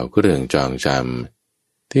กล่าวเรื่องจองจ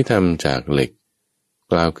ำที่ทำจากเหล็ก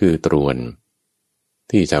กล่าวคือตรวน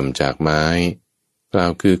ที่ทำจากไม้กล่า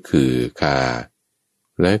วคือขื่อคา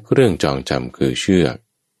และเครื่องจองจำคือเชือก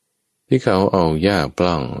ที่เขาเอาหญ้าป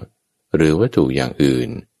ล้องหรือวัตถุอย่างอื่น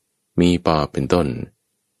มีปอเป็นต้น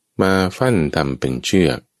มาฟั่นทำเป็นเชื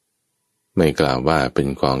อกไม่กล่าวว่าเป็น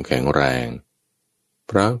ของแข็งแรงเ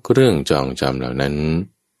พราะเครื่องจองจำเหล่านั้น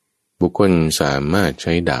บุคคลสามารถใ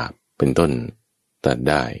ช้ดาบเป็นต้นตัด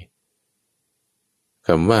ได้ค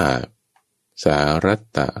ำว่าสารัต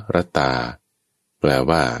ตะรัตตาแปล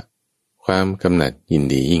ว่าความกำหนัดยิน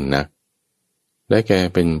ดียิ่งนักและแก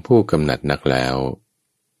เป็นผู้กำหนัดนักแล้ว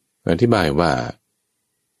อธิบายว่า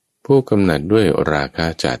ผู้กำหนัดด้วยราคะ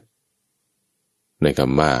จัดในค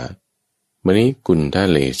ำว่ามณิกุณฑะ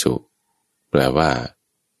เลสุแปลว่า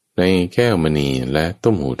ในแก้วมณีและ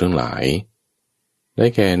ต้มหูทั้งหลายได้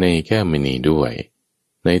แก่ในแก้วมณีด้วย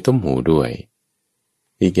ในต้มหูด้วย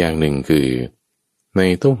อีกอย่างหนึ่งคือใน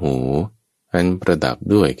ต้มหูอันประดับ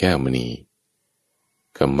ด้วยแก้วมณี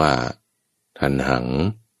คำว่าทันหัง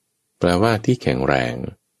แปลว่าที่แข็งแรง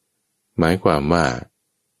หมายความว่า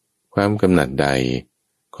ความกำหนัดใด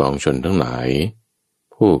ของชนทั้งหลาย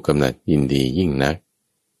ผู้กำหนัดยินดียิ่งนัก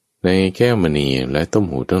ในแก้วมณีและต้ม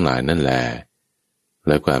หูทั้งหลายนั่นแลแ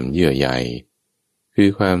ละความเยื่อใยคือ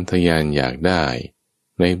ความทยานอยากได้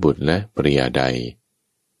ในบุตรและภริยาใด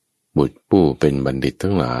บุตรผู้เป็นบัณฑิต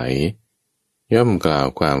ทั้งหลายย่อมกล่าว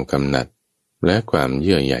ความกำหนัดและความเ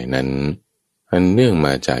ยื่อใยนั้นอันเนื่องม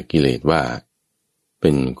าจากกิเลสว่าเป็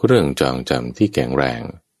นเครื่องจองจำที่แข็งแรง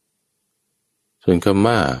ส่วนคำ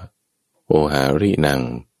ว่าโอหารินัง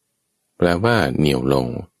แปลว่าเหนี่ยวลง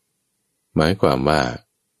หมายความว่า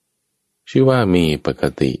ชื่อว่ามีปก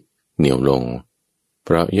ติเหนี่ยวลงเพ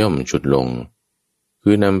ราะย่อมฉุดลงคื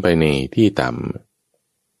อนำไปในที่ต่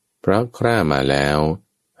ำเพราะคร่ามาแล้ว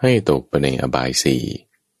ให้ตกไปในอบายสี่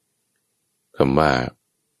คำว่า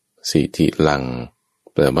สิทิลัง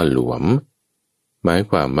แปลว่าหลวมหมาย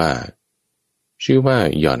ความว่าชื่อว่า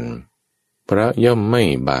หย่อนเพราะย่อมไม่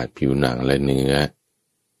บาดผิวหนังและเนื้อ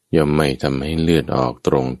ย่อมไม่ทำให้เลือดออกต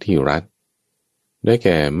รงที่รัดได้แ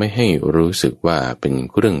ก่ไม่ให้รู้สึกว่าเป็น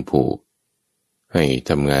เครื่องผูกให้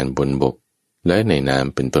ทำงานบนบกและในน้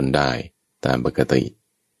ำเป็นต้นได้ตามปกติ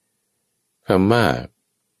คำว่า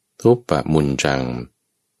ทุปปะมุญจัง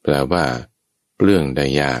แปลว่าเปลื้องได้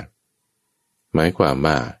ยากหมายความ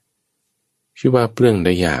ว่าชื่อว่าเปลื้องไ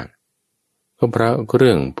ด้ยากก็เพราะเค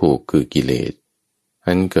รื่องผูกคือกิเลส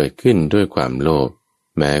อันเกิดขึ้นด้วยความโลภ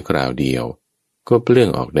แม้คราวเดียวก็เปลื้อง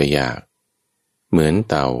ออกได้ยากเหมือน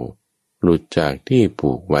เต่าหลุดจากที่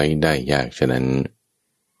ผูกไว้ได้ยากฉะนั้น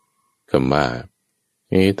คำว่า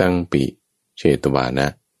เอตังปิเชตวานะ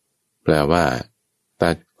แปลว่า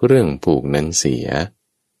ตัดเครื่องผูกนั้นเสีย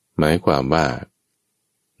หมายความว่า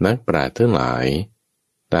นักปราชญ์ทั้งหลาย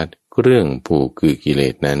ตัดเครื่องผูกคือกิเล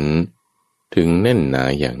สนั้นถึงแน่นหนา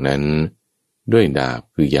อย่างนั้นด้วยดาบ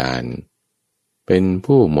คือยานเป็น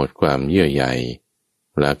ผู้หมดความเยื่อใย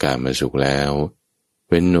ละกามสุขแล้ว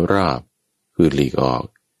เป็นรอบคือหลีกออก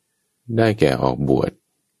ได้แก่ออกบวช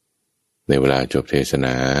ในเวลาจบเทศน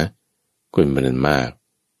าคุณบรรลุมาก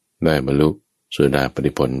ได้บรรลุโสดาปัต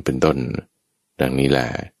ติผลเป็นต้นดังนี้แหละ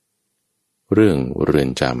เรื่องเรือน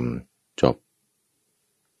จำจบ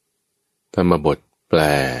ธรรมบทแปล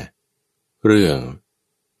เรื่อง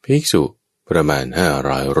ภิกษุประมาณ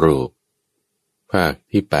500รูปภาค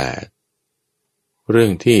ที่8เรื่อ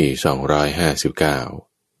งที่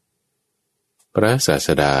259พระศาส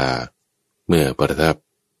ดาเมื่อประทับ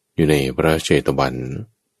อยู่ในพระเชตวัน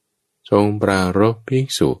ทรงปรารภภิก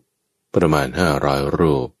ษุประมาณ500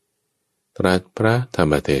รูปตรัสพระธรร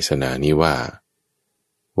มเทศนานี้ว่า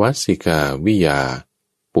วัสสิกาวิยา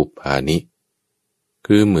ปุปพานิ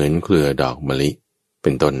คือเหมือนเครือดอกมะลิเป็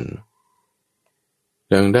นต้น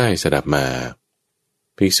ดังได้สดับมา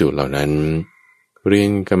ภิกษุเหล่านั้น เรีย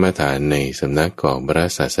นกรรมฐานในสำนักของพระ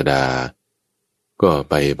ศาสดาก็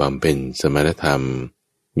ไปบำเพ็ญสมณธรรม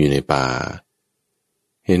อยู่ในป่า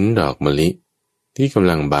เห็นดอกมะลิที่กำ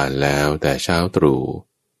ลังบานแล้วแต่เช้าตรู่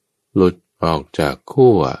หลุดออกจาก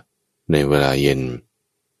ขั้วในเวลาเย็น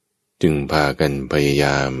จึงพากันพยาย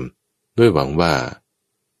ามด้วยหวังว่า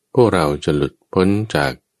พวกเราจะหลุดพ้นจา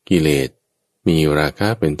กกิเลสมีราคะ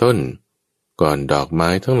เป็นต้นก่อนดอกไม้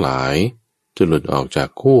ทั้งหลายจะหลุดออกจาก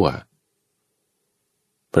ขั้ว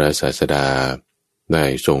พระศาสดาได้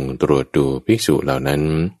ทรงตรวจดูภิกษุเหล่านั้น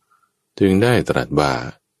จึงได้ตรัสว่า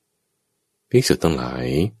ภิกษุทั้งหลาย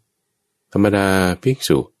ธรรมดาภิก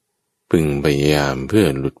ษุพึงพยายามเพื่อ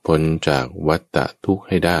หลุดพ้นจากวัฏฏะทุกข์ใ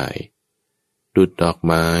ห้ได้ดุจดอก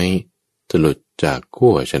ไม้จะหลุดจาก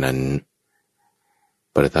ขั้วฉะนั้น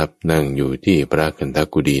ประทับนั่งอยู่ที่พระคันธ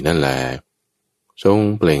กุฎีนั่นแลทรง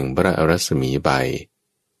เปล่งพระรัศมีไป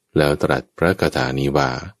แล้วตรัสพระคาถานี้ว่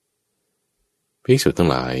าภิกษุทั้ง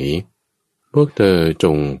หลายพวกเธอจ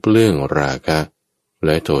งเปลื้องราคะแล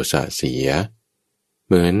ะโทสะเสียเ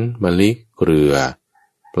หมือนมะลิเกลือ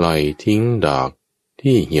ปล่อยทิ้งดอก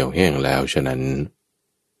ที่เหี่ยวแห้งแล้วฉะนั้น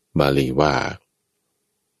บาลีว่า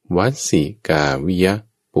วัสสิกาวิยะ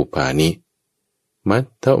ปุภานิมัท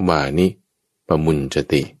ธวานิปมุญจ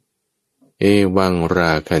ติเอวังร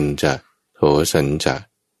าคันจะโทสัญจะ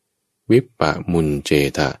วิปปะมุญเจ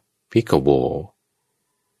ทะภิกขโว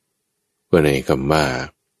ก็ในคำว่า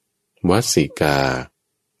วัสสิกา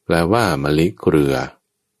แปลว่ามะลิเกลือ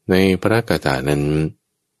ในพระคาถานั้น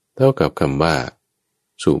เท่ากับคำว่า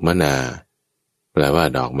สุมนาแปลว่า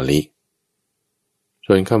ดอกมะลิ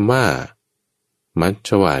ส่วนคำว่ามัชฌ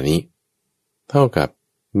วานิเท่ากับ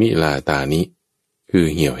มิลาตานิคือ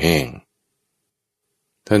เหี่ยวแห้ง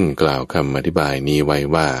ท่านกล่าวคำอธิบายนี้ไว้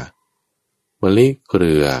ว่ามะลิเก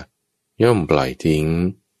ลือย่อมปล่อยทิ้ง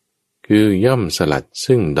คือย่อมสลัด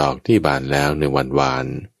ซึ่งดอกที่บานแล้วในวันวาน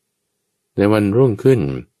ในวันรุ่งขึ้น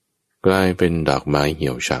กลายเป็นดอกไม้เหี่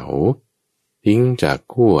ยวเฉาทิ้งจาก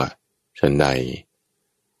ขั้วฉันใด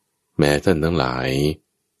แม้ท่านทั้งหลาย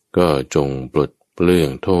ก็จงปลดเปลื้อง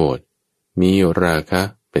โทษมีราคะ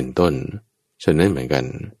เป็นต้นฉะนั้นเหมือนกัน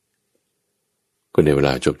ก็ในเวล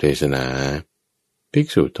าจบเทศนาภิก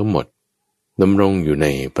ษุทั้งหมดดำรงอยู่ใน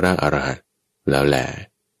พระอรหันต์แล้วแล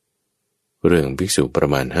เรื่องภิกษุประ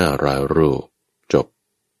มาณ500 รูป